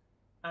fervent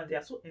and they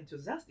are so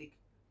enthusiastic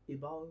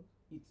about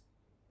it.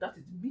 That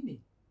is the meaning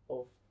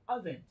of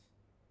ardent.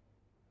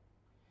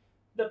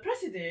 The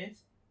president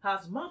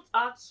has mapped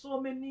out so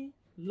many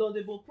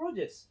laudable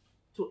projects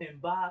to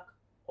embark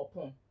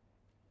upon.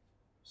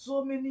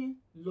 So many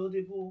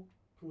laudable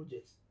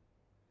projects.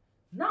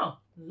 Now,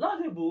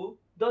 laudable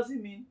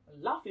doesn't mean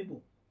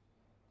laughable.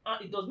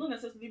 And it does not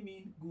necessarily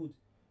mean good,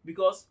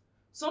 because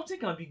something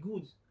can be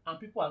good and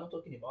people are not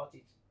talking about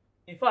it.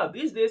 In fact,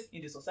 these days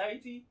in the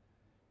society,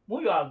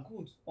 when you are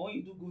good or when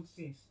you do good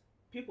things,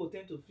 people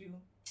tend to feel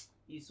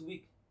it's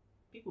weak.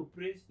 People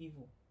praise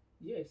evil.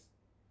 Yes.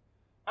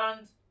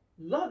 And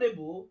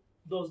laudable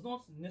does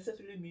not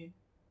necessarily mean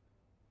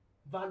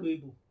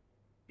valuable,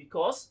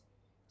 because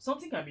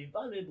something can be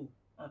valuable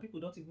and people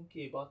don't even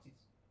care about it.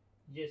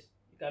 Yes,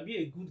 it can be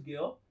a good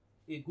girl,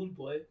 a good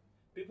boy.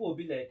 People will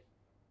be like,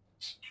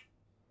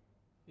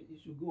 you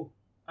should go.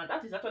 And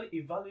that is actually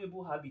a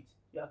valuable habit.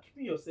 You are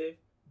keeping yourself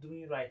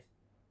doing right.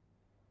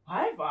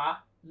 However,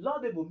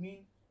 laudable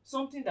means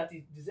something that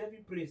is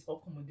deserving praise or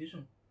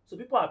commendation. So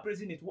people are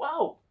praising it.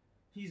 Wow,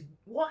 he's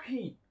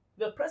working.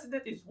 The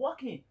president is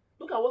working.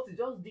 Look at what he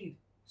just did.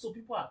 So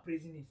people are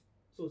praising it.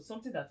 So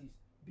something that is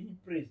being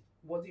praised,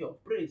 worthy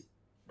of praise,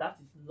 that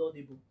is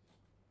laudable.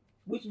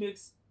 Which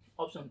makes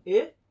option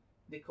A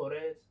the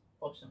correct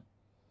option.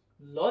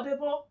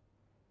 Laudable,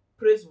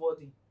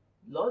 praiseworthy.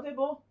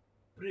 Laudable,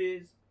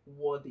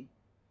 praiseworthy.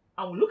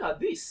 And we look at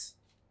this.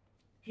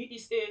 He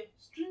is a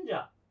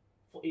stranger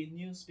for a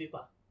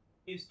newspaper.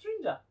 A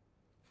stranger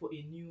for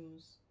a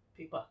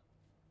newspaper.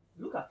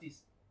 Look at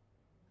this.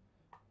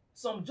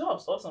 Some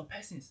jobs or some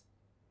persons,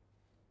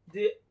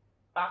 they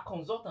are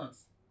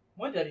consultants.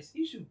 When there is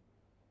issue,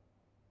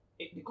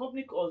 the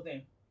company calls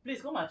them,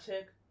 please come and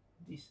check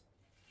this.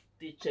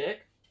 They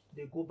check,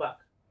 they go back.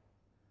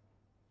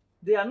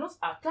 They are not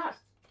attached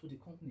to the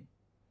company.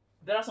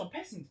 There are some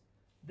persons,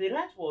 they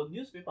write for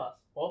newspapers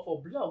or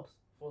for blogs,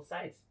 for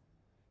sites.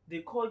 They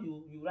call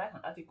you, you write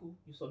an article,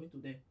 you submit to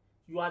them.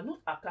 You are not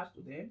attached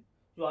to them,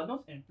 you are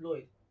not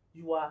employed,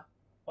 you are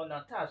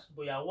unattached,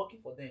 but you are working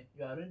for them,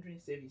 you are rendering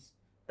service.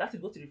 That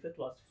is what we refer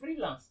to as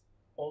freelance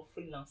or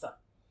freelancer.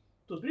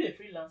 To be a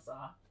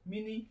freelancer,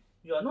 meaning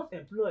you are not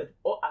employed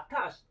or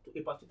attached to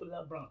a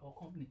particular brand or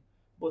company,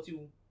 but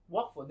you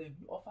work for them,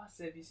 you offer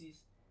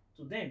services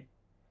to them.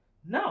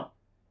 Now,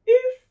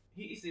 if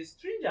he is a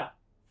stranger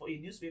for a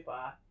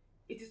newspaper,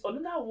 it is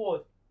another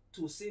word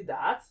to say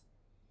that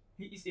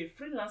he is a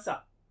freelancer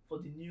for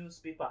the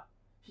newspaper.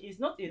 He is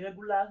not a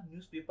regular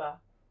newspaper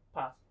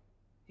part.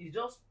 He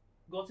just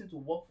gotten to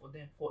work for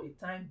them for a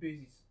time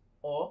basis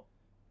or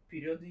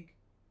periodic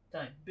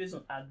time based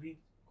on agreed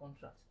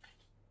contract.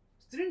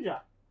 Stranger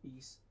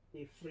is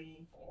a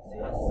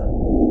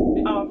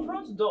freelancer. Our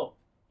front door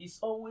is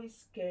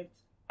always kept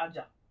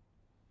ajar.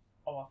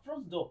 Our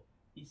front door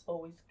is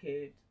always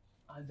kept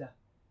ajar.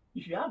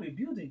 If you have a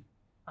building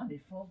and a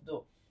front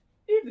door,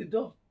 if the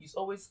door is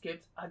always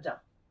kept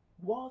ajar,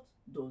 what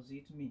does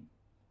it mean?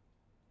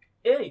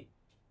 A.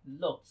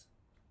 Locked.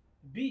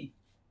 B.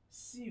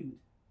 Sealed.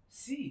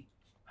 C.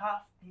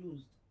 Half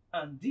closed.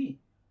 And D.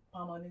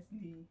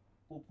 Permanently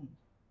opened.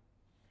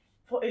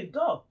 For a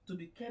door to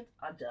be kept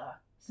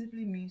ajar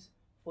simply means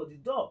for the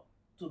door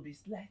to be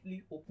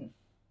slightly open.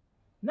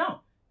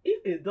 Now,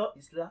 if a door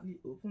is slightly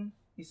open,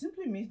 it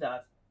simply means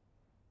that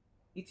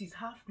it is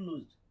half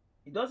closed.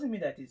 It doesn't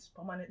mean that it's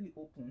permanently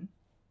open.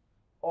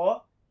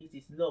 or it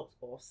is locked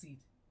or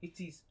sealed. It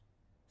is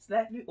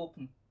slightly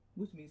open,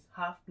 which means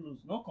half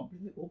closed, not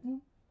completely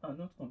open and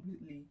not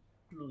completely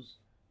closed,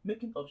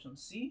 making option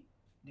C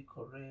the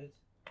correct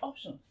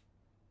option.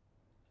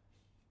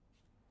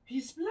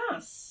 His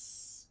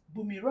plans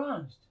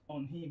boomeranged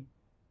on him.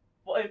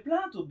 For a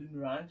plan to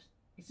boomerang,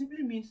 it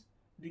simply means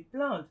the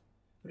plant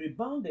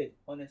rebounded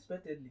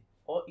unexpectedly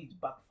or it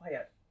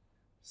backfired.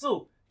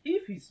 So,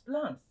 if his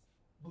plans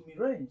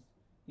boomeranged,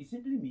 it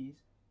simply means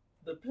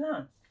the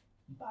plant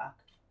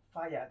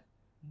backfired,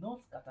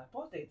 not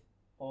catapulted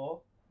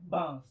or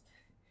bounced.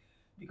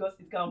 Because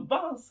it can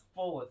bounce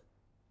forward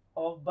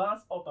or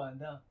bounce up and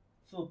down.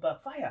 So,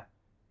 backfire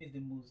is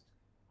the most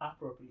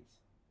appropriate.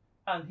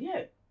 And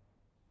here,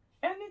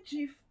 any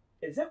chief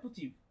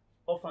executive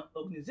of an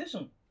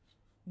organization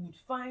would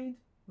find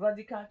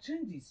radical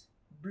changes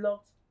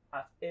blocked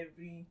at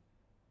every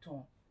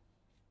turn.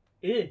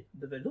 A.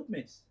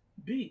 Developments.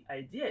 B.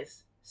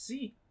 Ideas.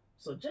 C.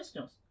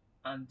 Suggestions.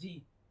 And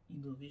D.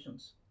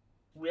 Innovations.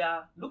 We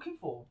are looking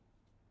for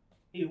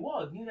a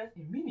word nearest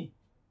in meaning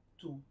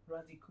to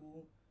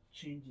radical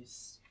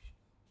changes.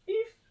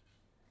 If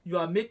you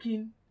are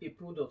making a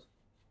product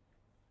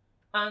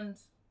and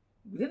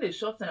within a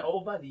short time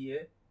or over the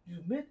year,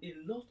 you've made a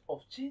lot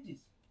of changes,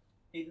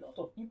 a lot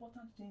of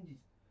important changes.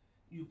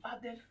 You've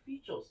added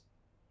features,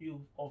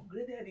 you've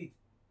upgraded it,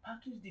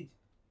 packaged it.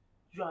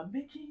 You are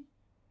making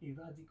a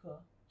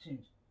radical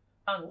change.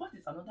 And what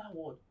is another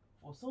word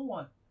for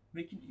someone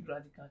making a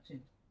radical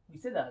change? We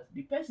say that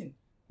the person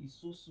is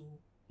so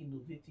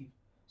innovative.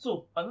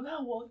 So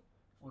another word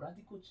for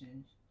radical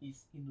change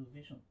is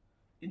innovation.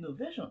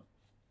 Innovation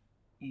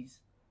is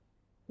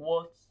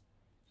what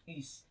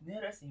is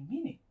nearest in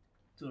meaning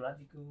to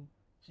radical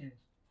change.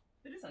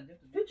 Ladies and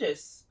gentlemen,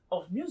 teachers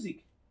of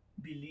music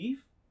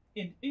believe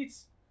in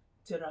its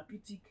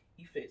therapeutic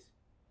effect.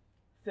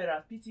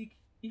 Therapeutic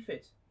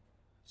effect.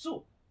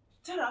 So,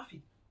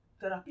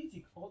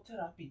 therapeutic or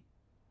therapy,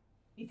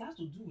 it has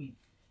to do with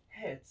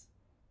health,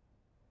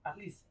 at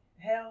least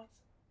health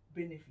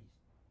benefits.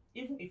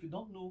 Even if you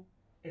don't know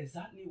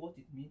exactly what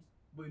it means,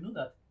 but you know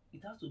that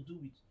it has to do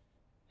with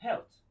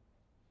health.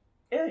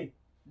 A.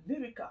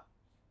 Lyrical.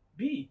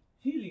 B.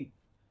 Healing.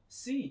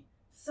 C.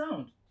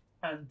 Sound.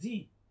 And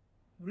D.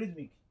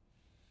 Rhythmic.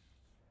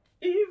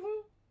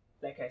 Even,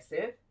 like I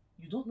said,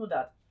 you don't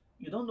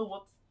know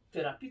what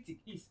therapeutic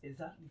is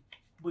exactly,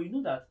 but you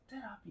know that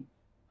therapy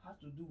has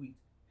to do with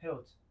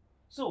health.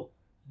 So,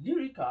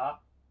 lyrical,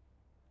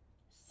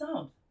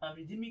 sound, and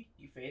rhythmic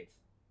effects,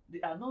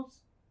 they are not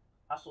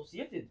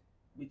associated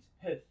with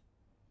health.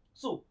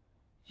 So,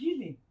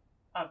 healing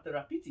and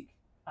therapeutic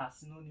are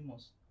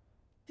synonymous.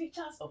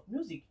 Teachers of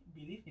music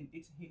believe in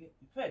its healing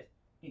effect,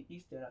 in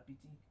its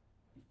therapeutic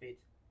effect.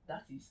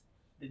 That is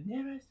the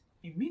nearest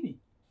in meaning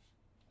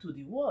to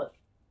the word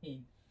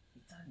in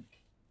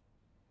italic.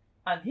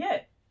 And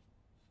here,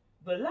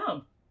 the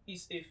lamb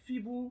is a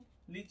feeble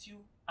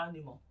little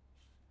animal.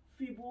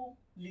 Feeble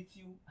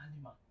little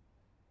animal.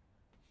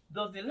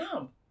 Does the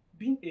lamb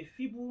being a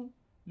feeble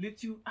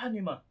little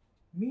animal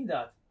mean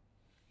that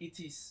it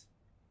is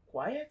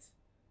quiet?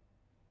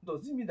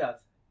 Does it mean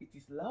that it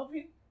is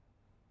loving?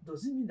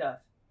 Does it mean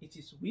that it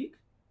is weak?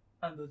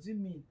 And does it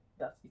mean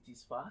that it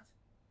is fat?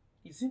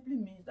 It simply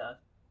means that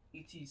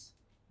it is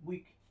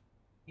weak.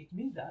 It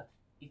means that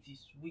it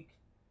is weak.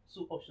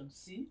 So option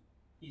C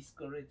is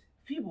correct.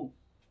 Feeble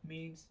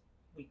means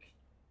weak.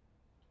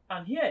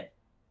 And here,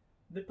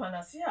 the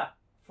panacea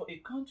for a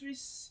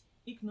country's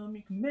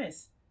economic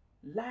mess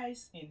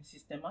lies in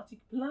systematic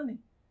planning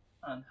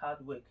and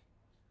hard work.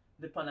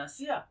 The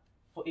panacea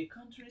for a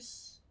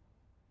country's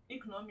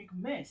economic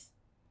mess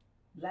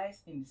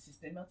lies in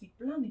systematic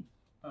planning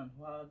and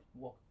hard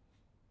work.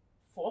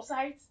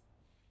 Foresight,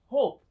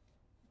 hope,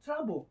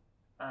 trouble,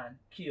 and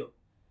cure.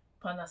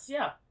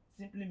 Panacea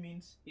simply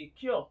means a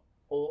cure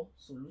or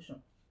solution.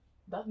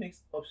 That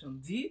makes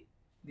option D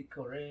the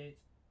correct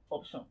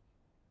option.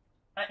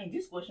 And in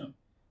this question,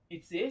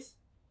 it says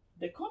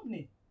the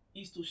company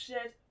is to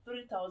shed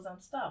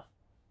 3,000 staff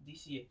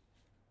this year.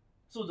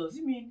 So does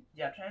it mean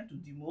they are trying to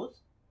demote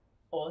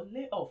or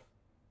lay off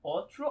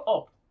or throw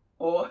up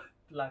or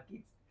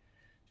placate?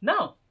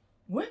 Now,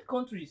 when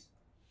countries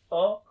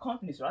or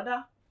companies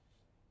rather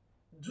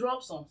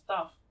drop some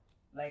staff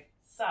like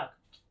sack,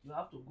 you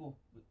have to go,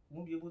 we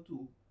won't be able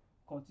to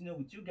continue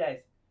with you guys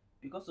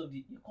because of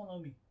the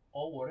economy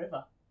or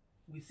whatever,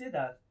 we say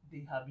that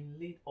they have been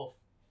laid off.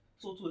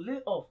 So to lay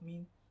off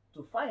means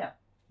to fire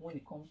when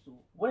it comes to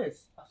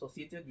words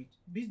associated with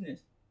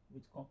business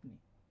with company.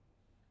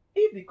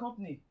 If the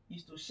company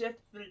is to shed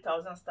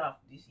 3,000 staff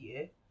this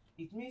year,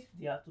 it means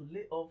they are to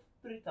lay off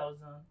 3,000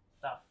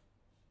 staff.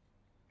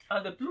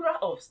 And the plural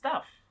of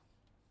staff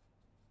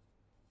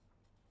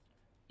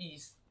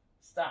is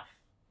staff.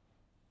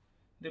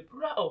 The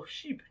plural of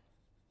sheep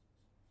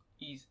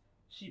is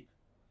sheep.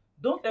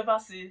 Don't ever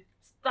say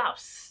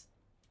staffs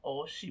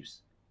or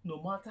sheeps,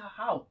 no matter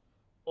how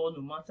or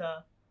no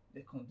matter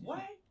the condition.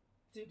 Why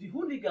did the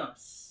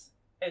hooligans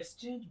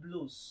exchange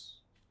blows?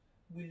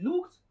 We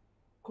looked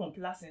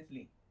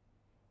complacently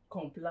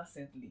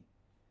complacently.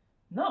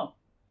 Now,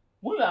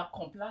 when you are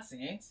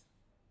complacent,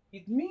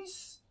 it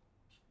means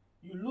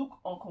you look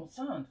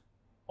unconcerned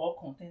or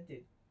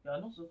contented. You are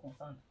not so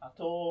concerned at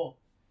all.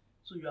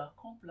 So you are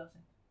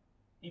complacent.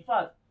 In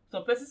fact,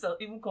 some persons are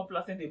even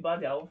complacent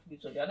about their own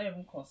future. They are not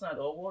even concerned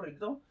or worried. They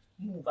don't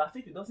move as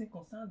if it doesn't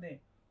concern them,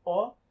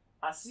 or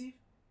as if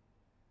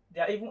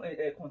they are even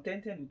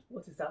contented with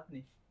what is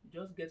happening.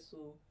 You just get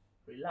so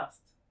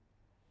relaxed.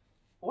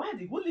 While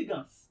the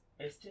hooligans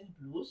exchange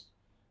blows,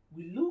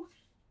 we looked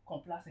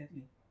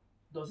complacently.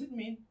 Does it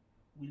mean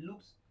we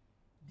looked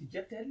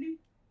dejectedly?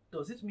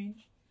 Does it mean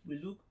we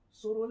look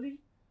sorrowfully?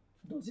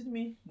 Does it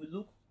mean we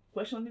look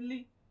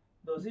questioningly?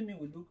 Does it mean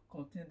we look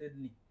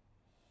contentedly?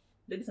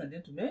 Ladies and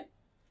gentlemen,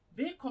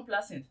 being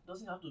complacent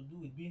doesn't have to do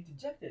with being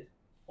dejected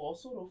or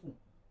sorrowful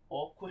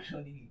or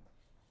questioningly.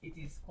 It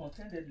is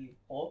contentedly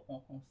or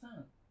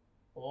unconcerned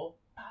or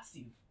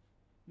passive,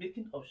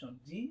 making option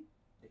D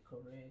the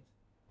correct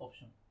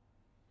option.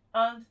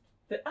 And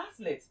the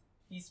athlete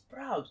is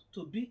proud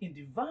to be in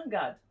the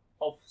vanguard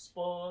of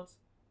sports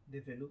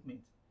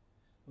development.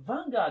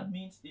 Vanguard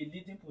means a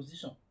leading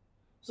position.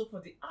 So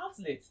for the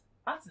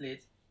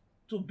athlete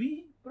to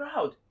be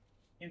proud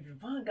in the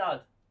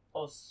vanguard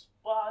of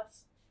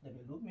sports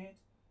development,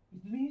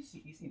 it means he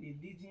is in a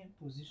leading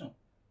position,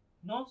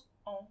 not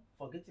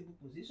unforgettable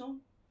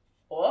position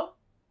or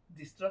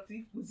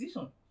destructive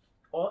position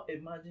or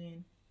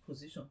emerging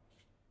position.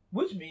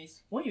 Which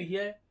means when you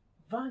hear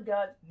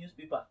Vanguard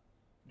newspaper,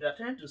 they are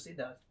trying to say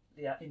that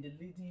they are in the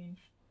leading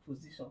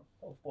position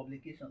of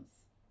publications.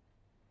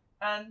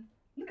 And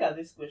look at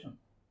this question.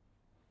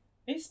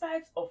 In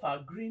spite of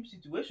her grim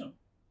situation,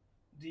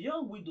 the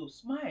young widow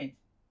smiled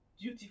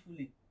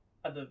dutifully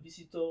at the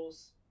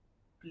visitors'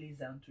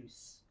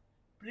 pleasantries.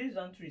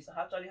 Pleasantries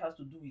actually has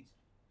to do with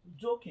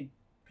joking,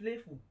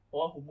 playful,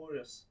 or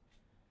humorous.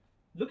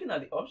 Looking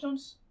at the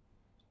options,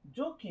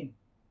 joking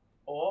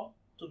or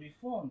to be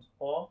fond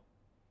or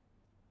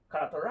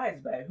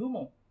characterized by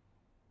humor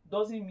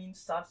doesn't mean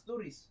sad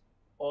stories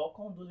or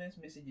condolence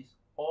messages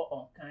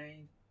or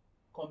unkind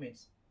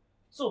comments.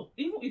 So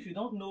even if you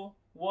don't know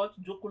what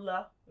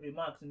jocular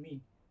remarks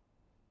mean,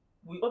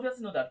 we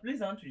obviously know that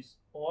pleasantries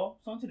or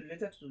something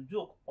related to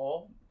joke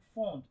or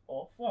fun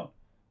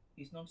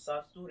is not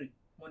sad story.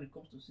 When it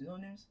comes to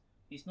synonyms,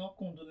 it's not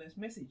condolence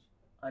message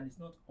and it's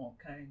not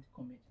unkind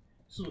comment.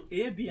 So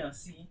A, B, and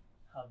C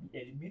have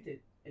been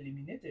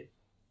eliminated.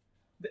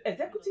 The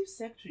executive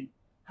secretary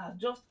has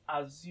just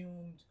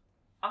assumed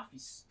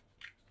office.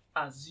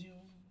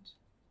 Assumed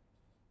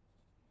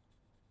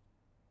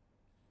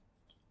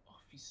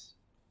office.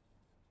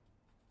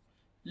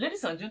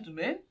 Ladies and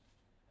gentlemen,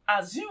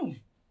 assume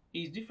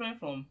is different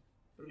from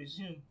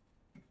resume.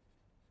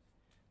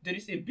 There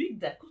is a big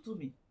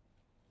dichotomy.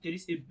 There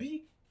is a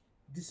big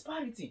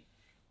disparity.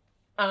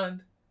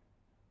 And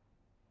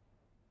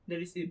there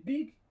is a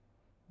big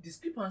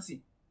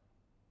discrepancy.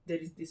 There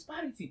is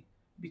disparity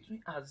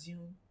between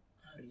assume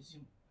and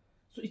resume.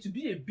 So it will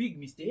be a big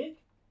mistake.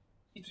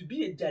 It will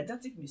be a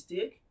gigantic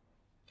mistake,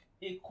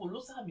 a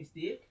colossal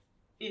mistake,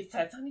 a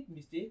titanic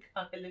mistake,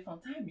 an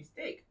elephantine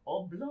mistake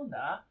or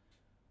blunder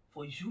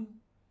for you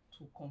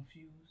to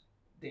confuse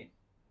them.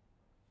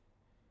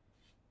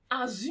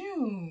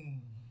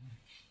 Assume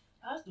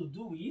has to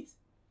do with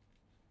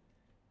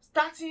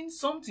starting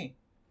something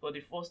for the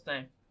first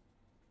time.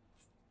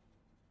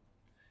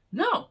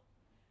 Now,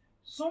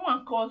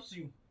 someone calls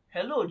you,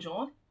 "Hello,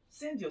 John,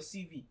 send your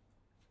CV."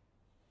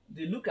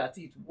 They look at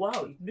it,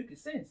 wow, it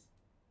makes sense.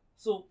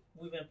 So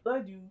we've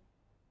employed you.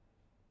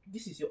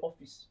 This is your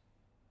office.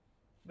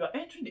 You are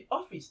entering the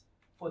office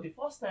for the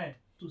first time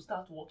to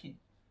start working.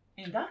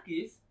 In that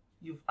case,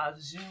 you've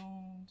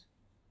assumed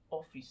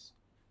office.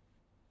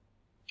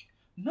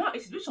 Now, a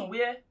situation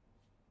where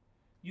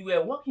you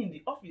were working in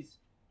the office,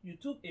 you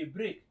took a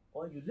break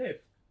or you left.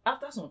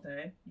 After some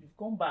time, you've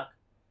come back,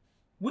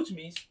 which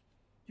means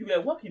you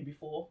were working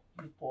before,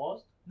 you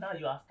paused, now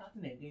you are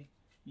starting again,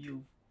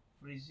 you've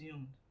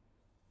resumed.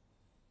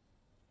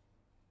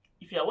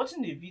 If you are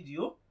watching the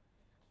video,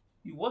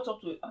 you watch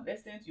up to an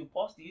extent, you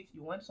paused it,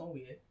 you went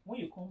somewhere, when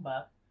you come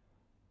back,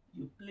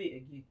 you play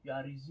again, you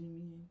are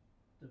resuming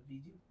the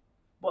video.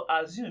 But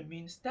assume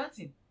means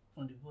starting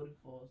from the very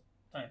first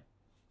time.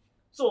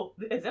 So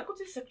the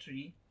executive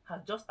secretary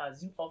has just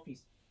assumed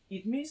office.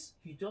 It means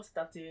he just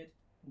started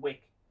work,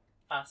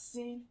 as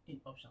seen in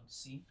option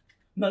C.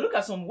 Now look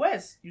at some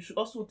words you should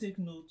also take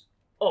note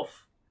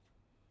of.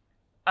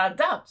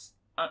 Adapt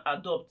and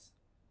adopt.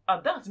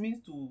 Adapt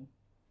means to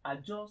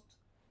adjust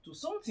to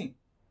something,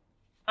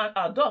 and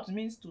adopt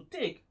means to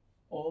take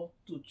or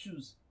to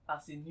choose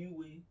as a new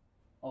way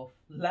of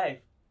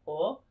life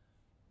or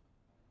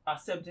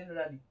accept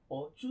generally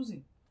or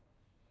choosing.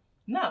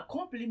 Now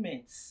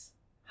compliments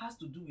has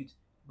to do with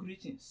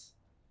greetings.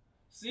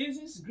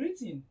 Season's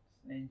greetings,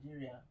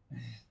 Nigeria.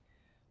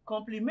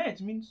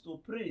 Compliment means to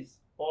praise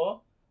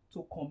or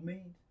to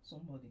commend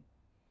somebody.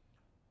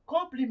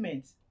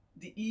 Compliment,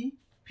 the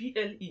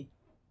E-P-L-E,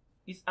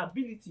 is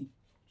ability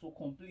to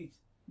complete.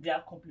 They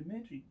are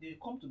complementary. They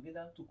come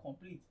together to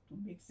complete, to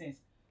make sense.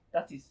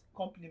 That is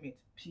compliment,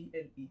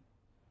 PLE.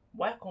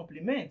 While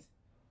compliment,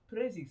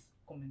 praises,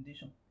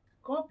 commendation.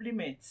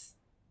 Compliments,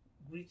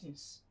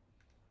 greetings.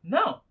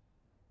 Now,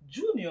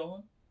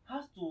 junior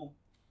has to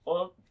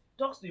or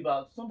talks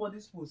about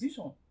somebody's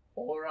position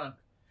or rank.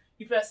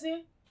 If I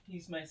say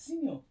he's my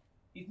senior,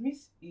 it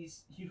means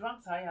he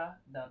ranks higher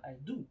than I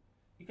do.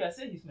 If I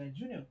say he's my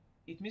junior,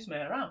 it means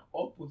my rank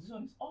or position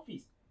in his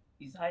office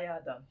is higher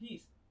than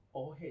his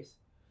or hers.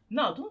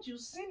 Now, don't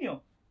use senior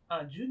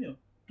and junior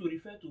to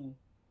refer to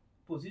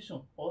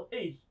position or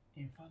age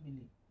in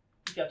family.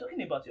 If you are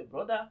talking about your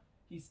brother,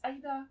 he's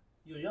either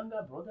your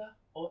younger brother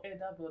or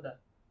elder brother.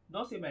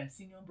 Don't say my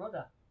senior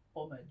brother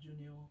or my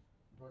junior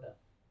brother.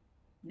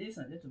 Ladies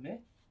and gentlemen,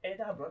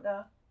 elder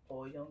brother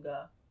or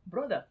younger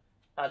brother.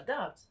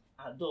 Adapt,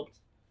 adopt,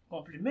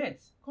 compliment,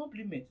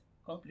 compliment,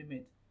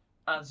 compliment,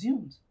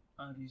 assumed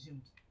and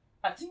resumed.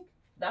 I think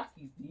that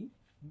is the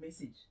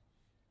message.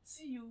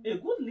 See you. A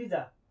good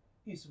leader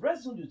is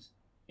resolute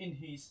in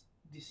his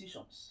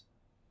decisions.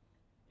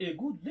 A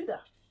good leader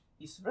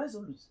is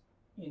resolute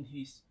in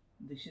his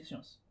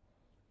decisions.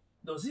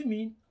 Does it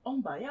mean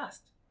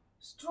unbiased,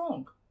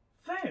 strong,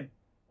 firm,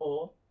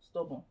 or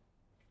stubborn?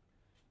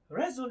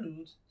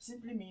 Resolute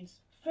simply means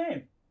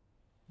firm.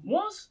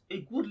 Once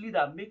a good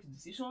leader makes a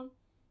decision,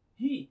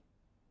 he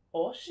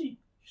or she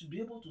should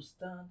be able to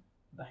stand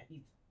by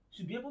it,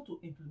 should be able to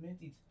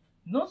implement it.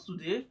 Not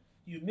today,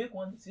 you make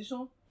one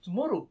decision,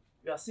 tomorrow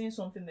you are saying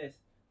something else.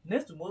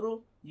 Next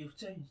tomorrow, you've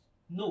changed.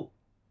 No,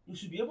 you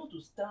should be able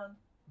to stand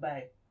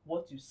by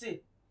what you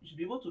say. You should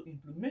be able to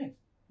implement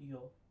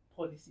your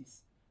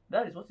policies.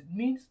 That is what it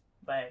means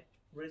by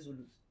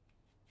resolute,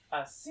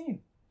 as seen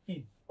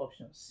in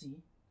option C.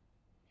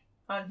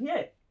 And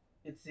here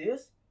it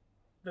says,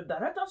 the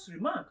director's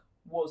remark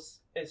was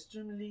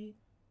extremely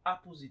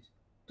opposite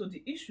to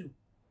the issue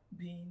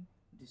being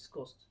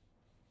discussed.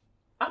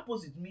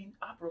 Opposite means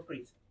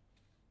appropriate.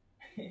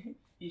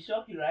 It's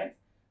shocking, right?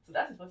 So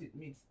that is what it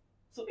means.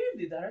 So if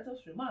the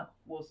director's remark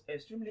was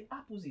extremely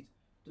opposite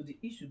to the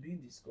issue being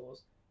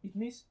discussed, it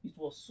means it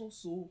was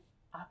so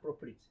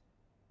appropriate.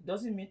 It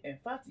doesn't mean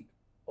emphatic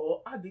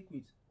or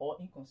adequate or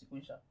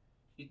inconsequential.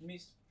 It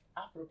means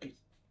appropriate.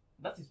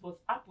 That is what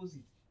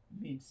opposite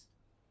means.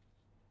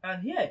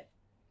 And here,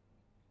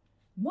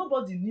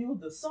 nobody knew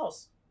the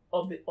source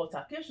of the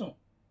altercation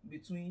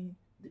between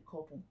the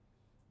couple.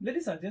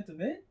 Ladies and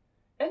gentlemen,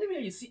 anywhere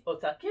you see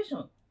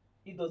altercation,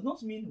 it does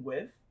not mean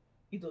wealth,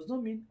 it does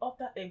not mean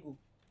alter ego,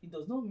 it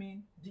does not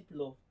mean deep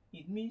love,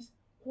 it means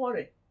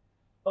quarrel.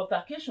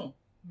 Altercation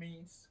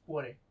means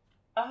quarrel.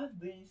 Add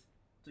this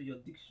to your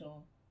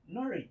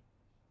dictionary.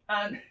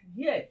 And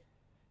here,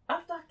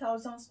 after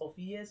thousands of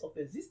years of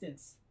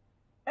existence,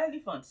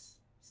 elephants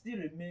still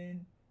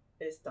remain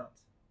extant.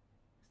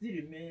 Still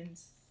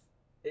remains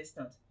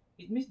extant.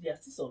 It means they are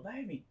still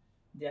surviving,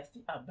 they are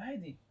still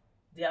abiding,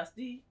 they are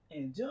still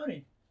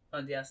enduring,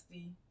 and they are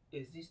still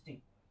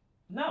existing.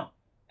 Now,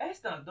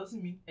 extant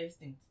doesn't mean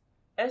extinct.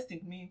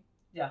 Extinct means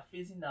they are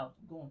phasing out,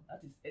 gone.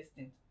 That is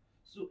extinct.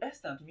 So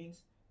extant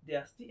means they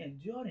are still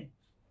enduring,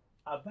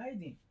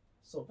 abiding,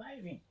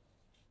 surviving,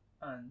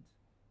 and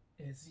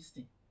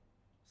existing.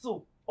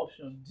 So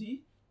option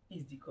D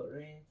is the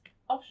correct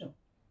option.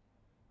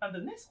 And the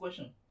next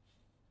question,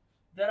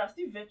 there are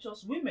still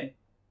virtuous women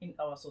in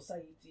our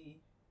society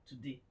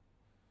today.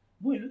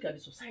 When you look at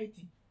the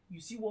society, you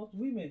see what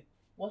women,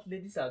 what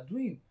ladies are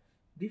doing,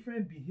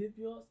 different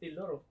behaviors, a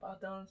lot of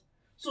patterns.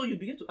 So you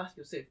begin to ask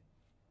yourself,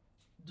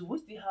 do we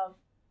still have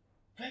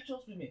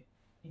virtuous women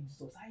in the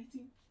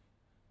society?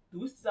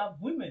 Do we still have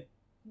women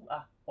who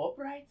are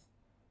upright?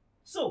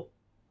 So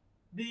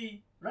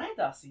the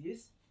writer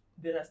says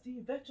there are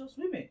still virtuous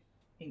women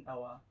in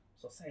our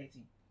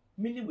society,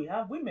 meaning we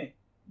have women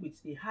with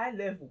a high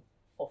level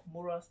of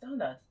moral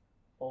standards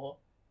or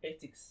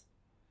ethics.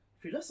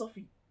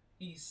 Philosophy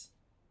is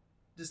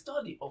the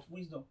study of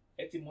wisdom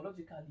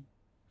etymologically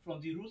from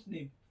the root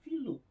name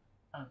philo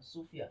and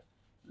sophia,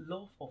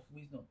 love of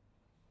wisdom.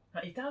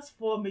 And it has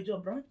four major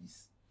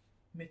branches: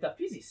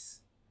 metaphysics,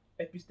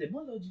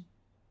 epistemology,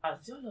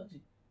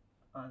 axiology,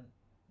 and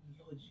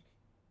logic.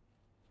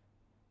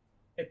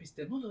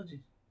 Epistemology,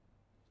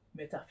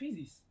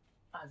 metaphysics,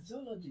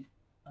 axiology,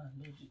 and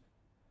logic.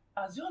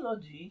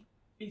 Axiology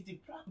is the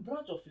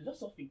branch of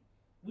philosophy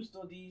which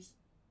studies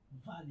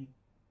value.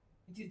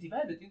 It is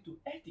divided into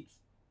ethics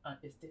and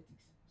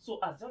aesthetics. So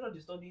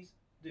axiology studies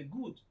the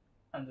good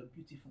and the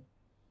beautiful.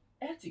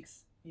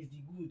 Ethics is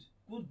the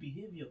good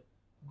behavior,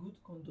 good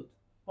conduct,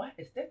 while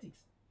aesthetics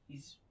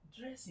is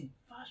dressing,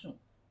 fashion,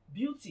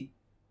 beauty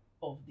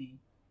of the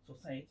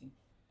society.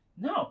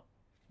 Now,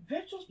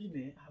 virtuous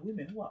women are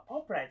women who are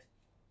upright,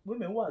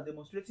 women who are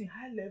demonstrating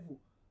high level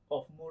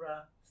of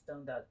moral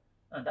standard,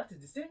 and that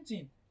is the same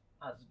thing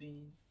as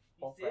being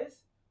upright. It says,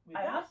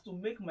 I had to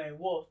make my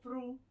war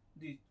through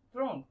the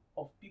throng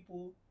of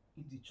people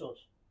in the church.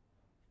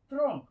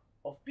 Throng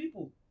of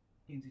people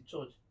in the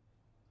church.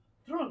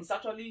 Throng is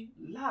actually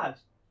large,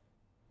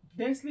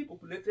 densely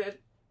populated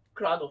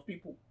crowd of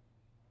people.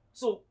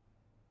 So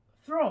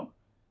throng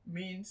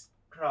means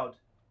crowd.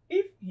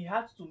 If he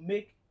had to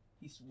make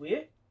his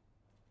way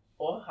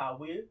or her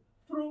way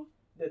through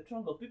the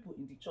trunk of people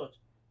in the church.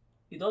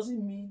 It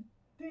doesn't mean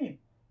team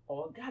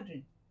or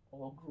gathering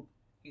or group.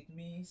 It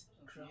means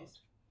crowd.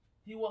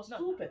 He was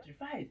too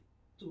petrified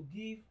to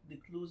give the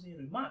closing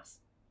remarks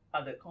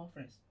at the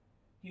conference.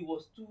 He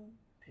was too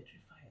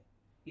petrified.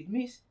 It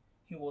means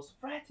he was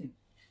frightened.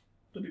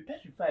 To be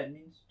petrified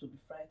means to be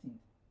frightened.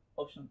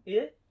 Option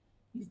A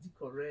is the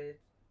correct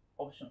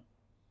option.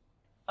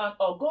 An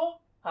Ogo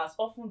has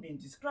often been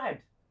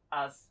described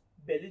as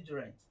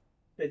belligerent.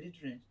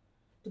 Belligerent.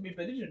 To be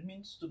belligerent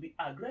means to be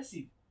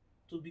aggressive,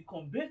 to be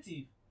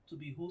combative, to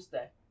be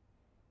hostile.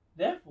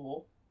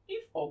 Therefore,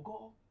 if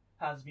Ogo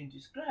has been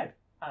described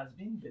as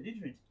being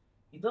belligerent,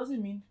 it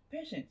doesn't mean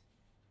patient,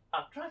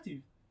 attractive,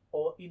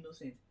 or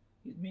innocent.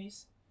 It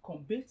means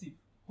combative,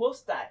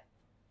 hostile.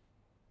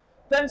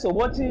 Thanks for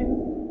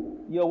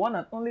watching your one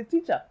and only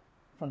teacher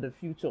from the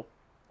future.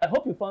 I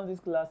hope you found this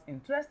class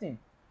interesting.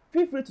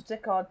 Feel free to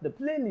check out the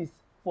playlist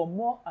for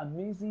more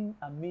amazing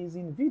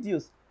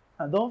videos,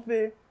 and don't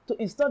fail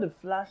to install the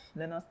Flash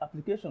Learners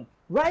application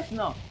right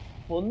now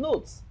for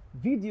notes,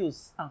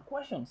 videos, and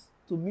questions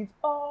to meet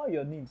all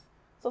your needs.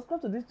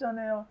 Subscribe to this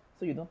channel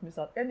so you don't miss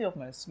out any of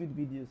my sweet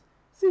videos.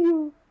 See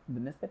you in the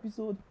next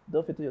episode.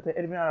 Don't forget to tell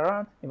everyone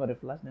around about the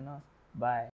Flash Learners. Bye.